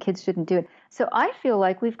bad and kids shouldn't do it. So I feel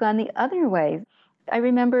like we've gone the other way. I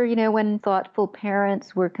remember, you know, when thoughtful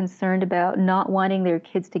parents were concerned about not wanting their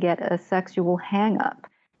kids to get a sexual hang-up.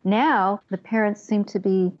 Now the parents seem to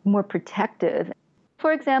be more protective.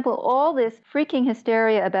 For example, all this freaking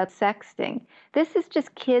hysteria about sexting, this is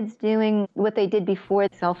just kids doing what they did before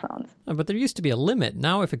cell phones. But there used to be a limit.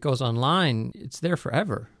 Now if it goes online, it's there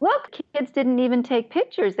forever. Look, kids didn't even take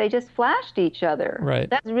pictures. They just flashed each other. Right.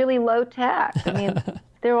 That's really low tech. I mean,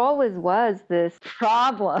 there always was this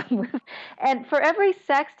problem. And for every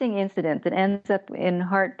sexting incident that ends up in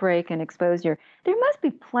heartbreak and exposure, there must be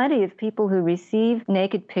plenty of people who receive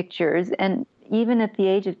naked pictures and even at the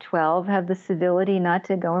age of 12, have the civility not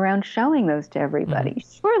to go around showing those to everybody.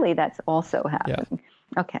 Surely that's also happening.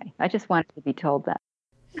 Yeah. Okay, I just wanted to be told that.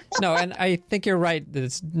 No, and I think you're right that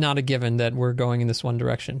it's not a given that we're going in this one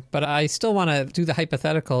direction. But I still want to do the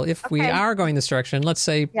hypothetical. If we are going this direction, let's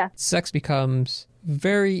say sex becomes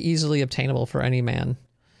very easily obtainable for any man.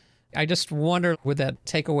 I just wonder, would that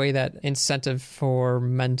take away that incentive for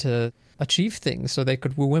men to achieve things so they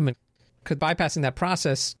could woo women? Could bypassing that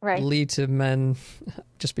process lead to men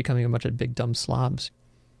just becoming a bunch of big dumb slobs?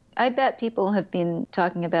 I bet people have been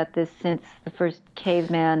talking about this since the first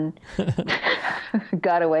caveman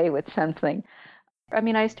got away with something. I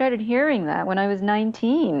mean, I started hearing that when I was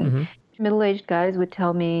 19. Middle-aged guys would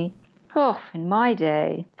tell me, oh, in my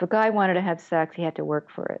day, if a guy wanted to have sex, he had to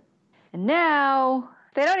work for it. And now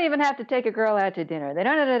they don't even have to take a girl out to dinner. They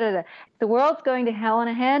don't. The world's going to hell in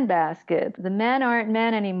a handbasket. The men aren't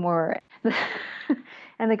men anymore.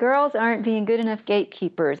 And the girls aren't being good enough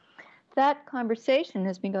gatekeepers. That conversation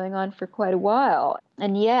has been going on for quite a while.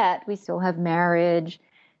 And yet we still have marriage.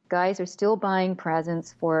 Guys are still buying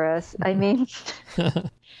presents for us. I mean,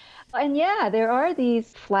 and yeah, there are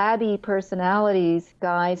these flabby personalities,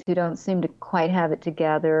 guys who don't seem to quite have it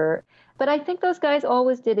together. But I think those guys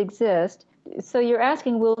always did exist. So you're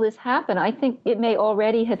asking, will this happen? I think it may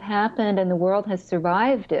already have happened and the world has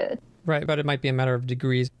survived it. Right, but it might be a matter of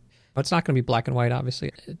degrees. It's not going to be black and white,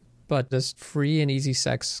 obviously. But does free and easy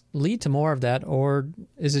sex lead to more of that, or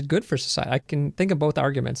is it good for society? I can think of both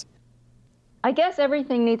arguments. I guess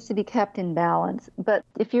everything needs to be kept in balance. But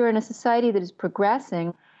if you're in a society that is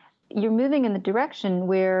progressing, you're moving in the direction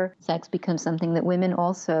where sex becomes something that women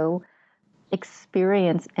also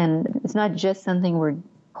experience. And it's not just something we're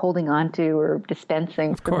holding on to or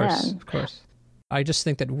dispensing for men. Of course. I just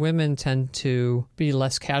think that women tend to be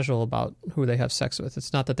less casual about who they have sex with.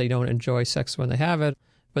 It's not that they don't enjoy sex when they have it,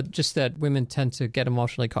 but just that women tend to get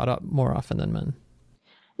emotionally caught up more often than men.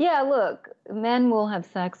 Yeah, look, men will have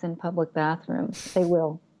sex in public bathrooms. They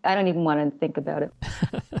will. I don't even want to think about it.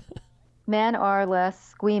 Men are less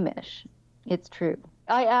squeamish. It's true.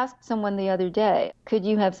 I asked someone the other day, could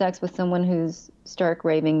you have sex with someone who's stark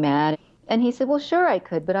raving mad? And he said, well, sure I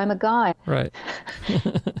could, but I'm a guy. Right.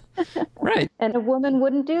 Right. And a woman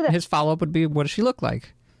wouldn't do that. His follow-up would be, what does she look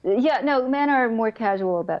like? Yeah, no, men are more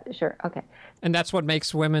casual about it. Sure, okay. And that's what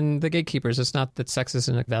makes women the gatekeepers. It's not that sex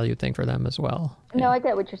isn't a valued thing for them as well. No, I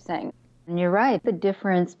get what you're saying. And you're right. The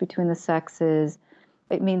difference between the sexes,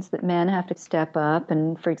 it means that men have to step up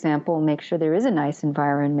and, for example, make sure there is a nice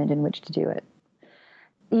environment in which to do it.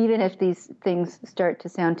 Even if these things start to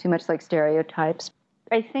sound too much like stereotypes,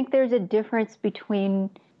 I think there's a difference between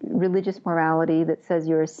religious morality that says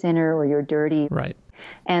you're a sinner or you're dirty. Right.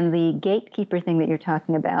 And the gatekeeper thing that you're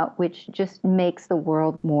talking about, which just makes the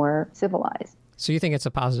world more civilized. So you think it's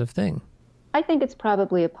a positive thing? I think it's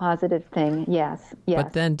probably a positive thing, yes.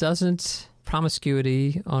 But then doesn't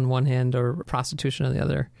promiscuity on one hand or prostitution on the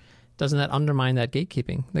other, Doesn't that undermine that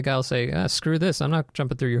gatekeeping? The guy will say, screw this, I'm not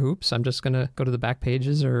jumping through your hoops. I'm just going to go to the back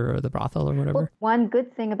pages or the brothel or whatever. Well, one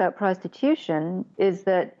good thing about prostitution is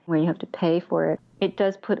that when you have to pay for it, it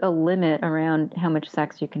does put a limit around how much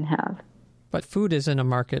sex you can have. But food is in a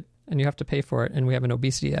market, and you have to pay for it, and we have an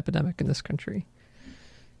obesity epidemic in this country.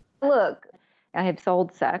 Look, I have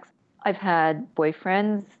sold sex. I've had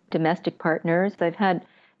boyfriends, domestic partners. I've had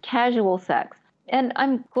casual sex. And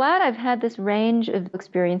I'm glad I've had this range of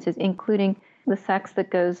experiences, including the sex that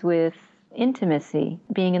goes with intimacy,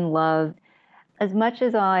 being in love. As much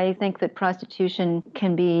as I think that prostitution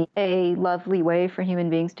can be a lovely way for human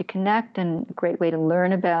beings to connect and a great way to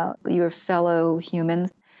learn about your fellow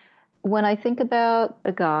humans, when I think about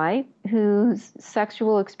a guy whose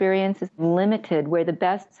sexual experience is limited, where the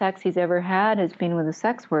best sex he's ever had has been with a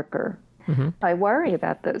sex worker, I worry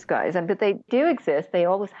about those guys. But they do exist. They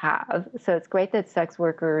always have. So it's great that sex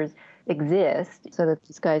workers exist so that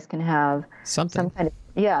these guys can have something. Some kind of,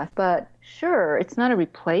 yeah, but sure, it's not a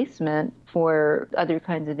replacement for other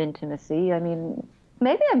kinds of intimacy. I mean,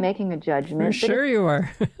 maybe I'm making a judgment. Sure you are.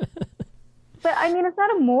 But I mean, it's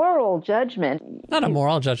not a moral judgment. Not a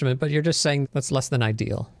moral judgment, but you're just saying that's less than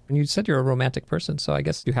ideal. And you said you're a romantic person, so I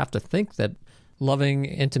guess you have to think that loving,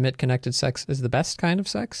 intimate, connected sex is the best kind of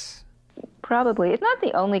sex? Probably. It's not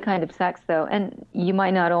the only kind of sex, though, and you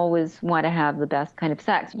might not always want to have the best kind of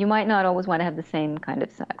sex. You might not always want to have the same kind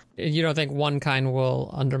of sex. You don't think one kind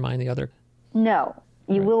will undermine the other? No.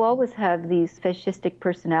 You will always have these fascistic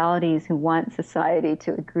personalities who want society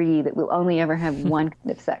to agree that we'll only ever have one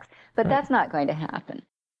kind of sex. But that's not going to happen.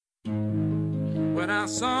 When I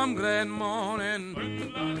some glad morning,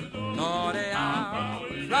 Lord, I'll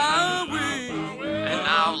fly away. And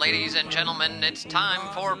now, ladies and gentlemen, it's time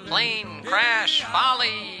for Plane Crash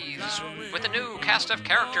Follies, with a new cast of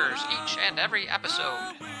characters each and every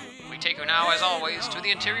episode. We take you now, as always, to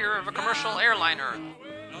the interior of a commercial airliner.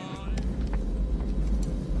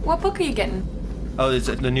 What book are you getting? Oh, it's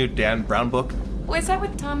the new Dan Brown book. Oh, is that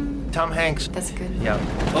with Tom Hanks? That's good. Yeah.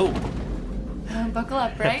 Oh. Buckle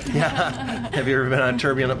up, right? Yeah. Have you ever been on a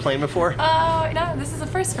turbulent plane before? No, this is a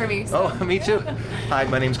first for me. So. Oh, me too. Hi,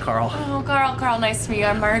 my name's Carl. Oh, Carl, nice to meet you.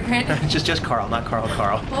 I'm Margaret. just Carl, not Carl.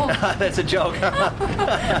 Oh. That's a joke. You're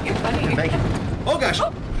funny. Thank you. Oh, gosh.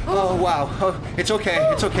 Oh, wow. Oh, it's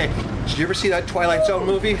okay. Did you ever see that Twilight Zone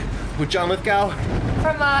movie with John Lithgow?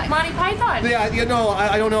 From Monty Python. Yeah, no,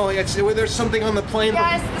 I don't know. There's something on the plane.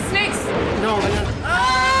 Yeah, it's the snakes. No.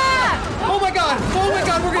 Oh my God,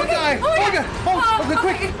 we're gonna die. Oh my God.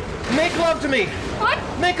 Quick. Make love to me. What?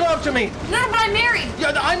 Make love to me. No, but I'm married.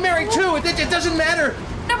 Yeah, I'm married too. It doesn't matter.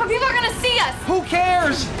 No, but people are gonna see us. Who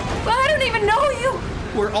cares? Well, I don't even know you.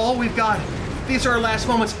 We're all we've got. These are our last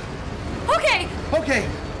moments. Okay. Oh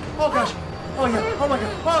gosh. Oh yeah. Oh my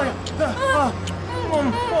God. Oh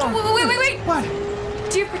yeah. Wait. What?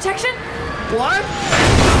 Do you have protection? What?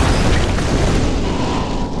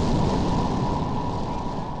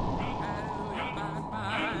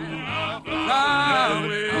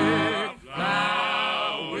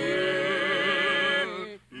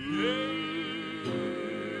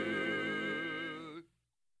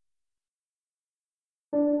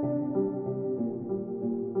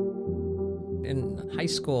 In high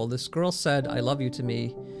school, this girl said, "I love you" to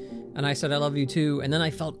me, and I said, "I love you too," and then I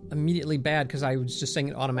felt immediately bad because I was just saying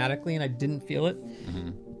it automatically and I didn't feel it.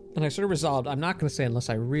 And I sort of resolved, I'm not going to say it unless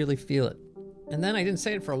I really feel it. And then I didn't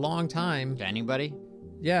say it for a long time. To anybody?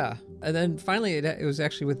 Yeah. And then finally it was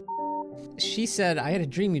actually with... She said, "I had a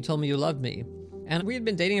dream you told me you loved me." And we had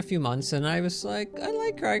been dating a few months, and I was like, I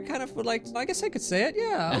like her. I kind of would like... I guess I could say it.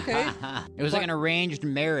 Yeah, okay. It was like an arranged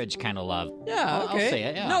marriage kind of love. Yeah, okay. I'll say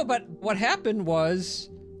it, yeah. No, but what happened was,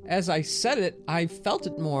 as I said it, I felt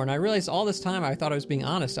it more, and I realized all this time I thought I was being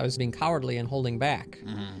honest. I was being cowardly and holding back.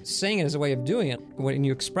 Saying it is a way of doing it. When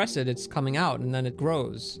you express it, it's coming out, and then it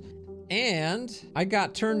grows. And I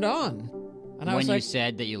got turned on. And I was when like, you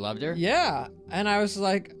said that you loved her? Yeah. And I was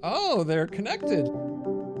like, oh, they're connected.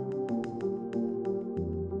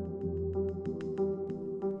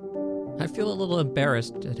 I feel a little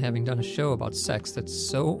embarrassed at having done a show about sex that's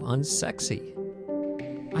so unsexy.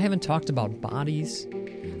 I haven't talked about bodies,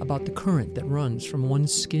 about the current that runs from one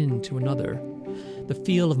skin to another, the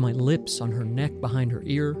feel of my lips on her neck behind her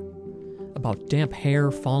ear, about damp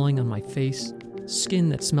hair falling on my face, skin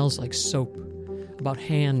that smells like soap, about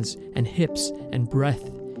hands and hips and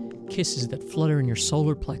breath, kisses that flutter in your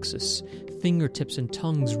solar plexus, fingertips and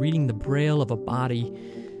tongues reading the braille of a body,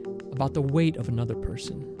 about the weight of another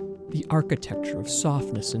person, the architecture of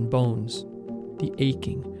softness and bones, the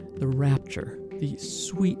aching, the rapture, the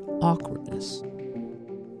sweet awkwardness.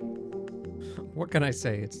 What can I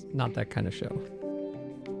say? It's not that kind of show.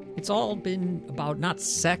 It's all been about not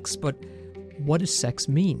sex, but what does sex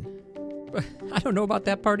mean? I don't know about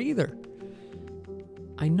that part either.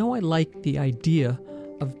 I know I like the idea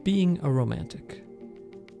of being a romantic.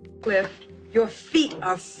 Cliff, your feet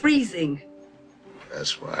are freezing.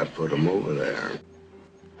 That's why I put them over there.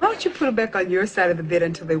 Why don't you put them back on your side of the bed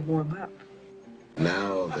until they warm up?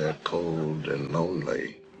 Now they're cold and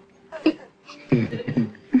lonely.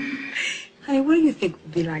 Honey, what do you think it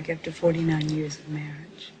will be like after 49 years of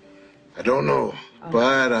marriage? I don't know,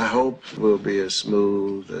 but I hope we'll be as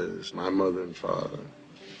smooth as my mother and father.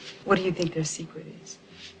 What do you think their secret is?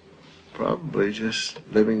 Probably just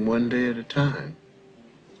living one day at a time.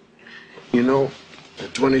 You know, the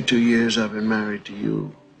 22 years I've been married to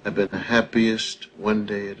you, I've been the happiest one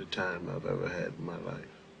day at a time I've ever had in my life.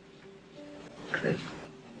 Cliff,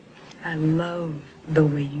 I love the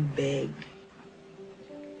way you beg.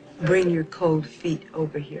 Bring your cold feet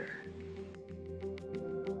over here.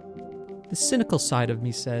 The cynical side of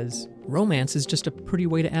me says, romance is just a pretty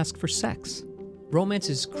way to ask for sex. Romance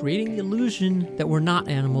is creating the illusion that we're not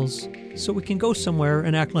animals, so we can go somewhere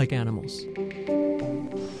and act like animals.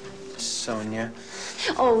 Sonia.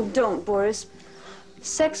 Oh, don't, Boris.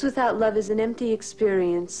 Sex without love is an empty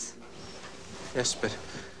experience. Yes, but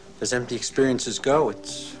as empty experiences go,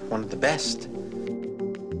 it's one of the best.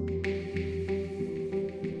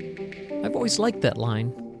 I've always liked that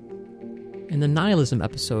line. In the nihilism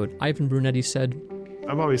episode, Ivan Brunetti said,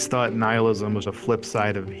 I've always thought nihilism was a flip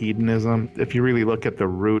side of hedonism. If you really look at the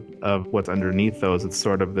root of what's underneath those, it's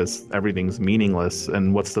sort of this everything's meaningless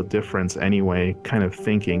and what's the difference anyway kind of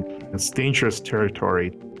thinking. It's dangerous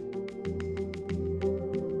territory.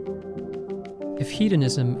 If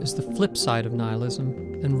hedonism is the flip side of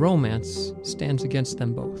nihilism, then romance stands against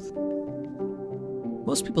them both.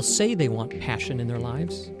 Most people say they want passion in their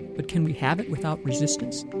lives, but can we have it without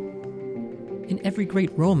resistance? In every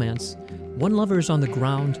great romance, one lover is on the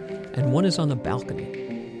ground and one is on the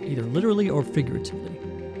balcony, either literally or figuratively.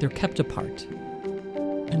 They're kept apart,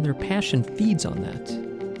 and their passion feeds on that.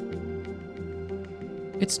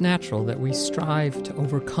 It's natural that we strive to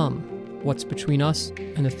overcome what's between us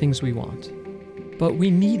and the things we want. But we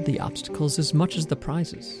need the obstacles as much as the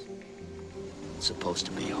prizes. It's supposed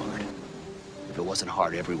to be hard. If it wasn't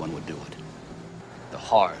hard, everyone would do it. The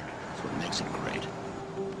hard is what makes it great.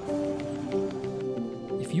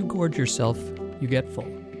 If you gorge yourself, you get full.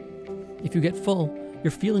 If you get full,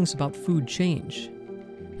 your feelings about food change.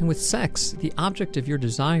 And with sex, the object of your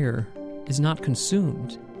desire is not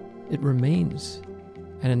consumed, it remains.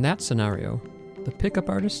 And in that scenario, the pickup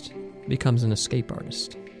artist becomes an escape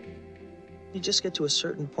artist. You just get to a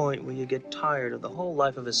certain point where you get tired of the whole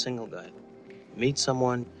life of a single guy. You meet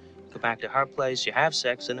someone, go back to her place, you have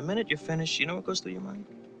sex, and the minute you're finished, you know what goes through your mind?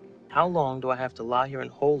 How long do I have to lie here and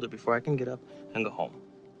hold her before I can get up and go home?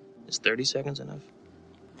 Is 30 seconds enough?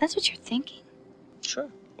 That's what you're thinking? Sure.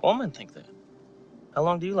 All men think that. How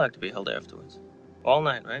long do you like to be held afterwards? All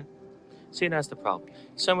night, right? See, that's the problem.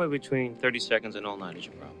 Somewhere between 30 seconds and all night is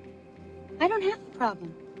your problem. I don't have a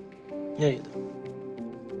problem. Yeah, you do.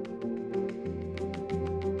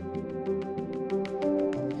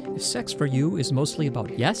 If sex for you is mostly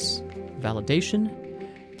about yes,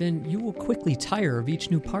 validation, then you will quickly tire of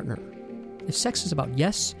each new partner. If sex is about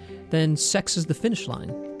yes, then sex is the finish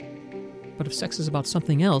line. But if sex is about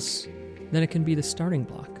something else, then it can be the starting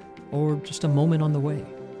block, or just a moment on the way.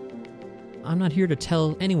 I'm not here to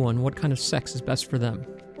tell anyone what kind of sex is best for them.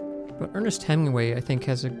 But Ernest Hemingway, I think,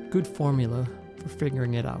 has a good formula for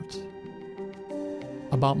figuring it out.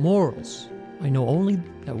 About morals, I know only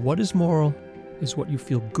that what is moral is what you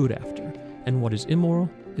feel good after, and what is immoral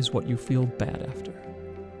is what you feel bad after.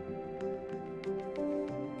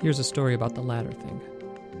 Here's a story about the latter thing.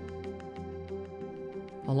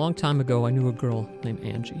 A long time ago, I knew a girl named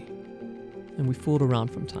Angie, and we fooled around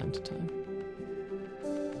from time to time.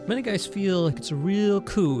 Many guys feel like it's a real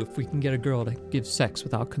coup if we can get a girl to give sex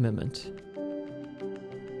without commitment.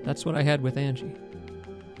 That's what I had with Angie.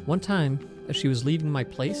 One time, as she was leaving my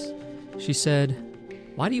place, she said,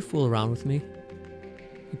 "Why do you fool around with me?"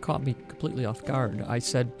 It caught me completely off guard. I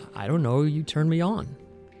said, "I don't know, you turned me on.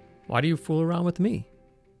 Why do you fool around with me?"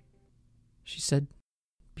 She said,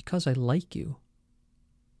 "Because I like you."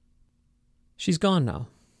 She's gone now.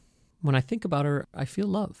 When I think about her, I feel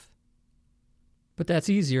love. But that's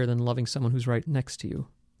easier than loving someone who's right next to you,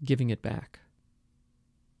 giving it back.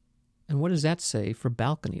 And what does that say for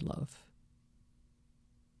balcony love?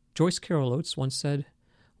 Joyce Carol Oates once said,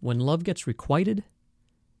 "When love gets requited,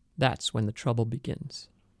 that's when the trouble begins."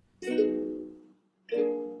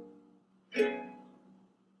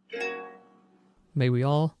 May we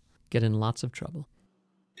all get in lots of trouble.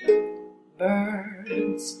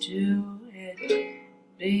 Birds do it,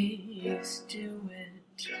 bees do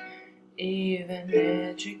it, even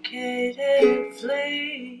educated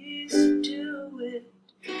fleas do it.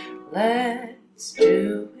 Let's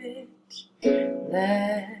do it,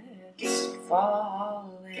 let's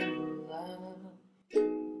fall in love.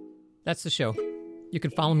 That's the show. You can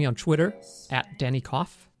follow me on Twitter at Danny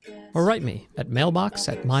Koff, or write me at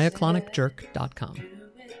mailbox@myoclonicjerk.com.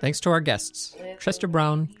 Thanks to our guests, Chester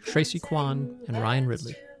Brown, Tracy Kwan, and Ryan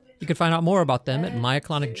Ridley. You can find out more about them at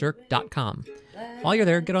myoclonicjerk.com. While you're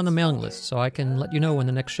there, get on the mailing list so I can let you know when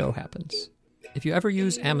the next show happens. If you ever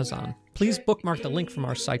use Amazon, please bookmark the link from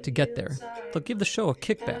our site to get there. They'll give the show a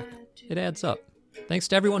kickback. It adds up. Thanks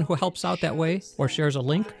to everyone who helps out that way, or shares a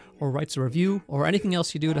link, or writes a review, or anything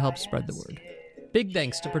else you do to help spread the word. Big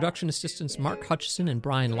thanks to production assistants Mark Hutchison and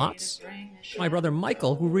Brian Lotz, my brother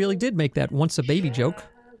Michael, who really did make that once a baby joke,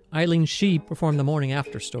 Eileen Shee performed the morning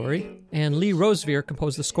after story, and Lee Rosevere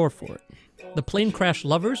composed the score for it. The Plane Crash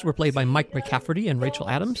Lovers were played by Mike McCafferty and Rachel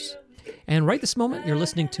Adams, and right this moment you're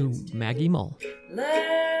listening to Maggie Mull.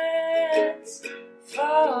 Let's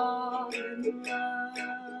fall in love.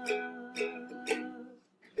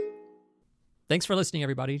 Thanks for listening,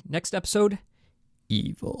 everybody. Next episode,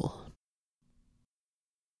 Evil.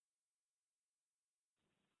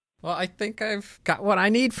 Well, I think I've got what I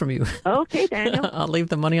need from you. Okay, Daniel. I'll leave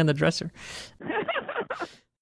the money on the dresser.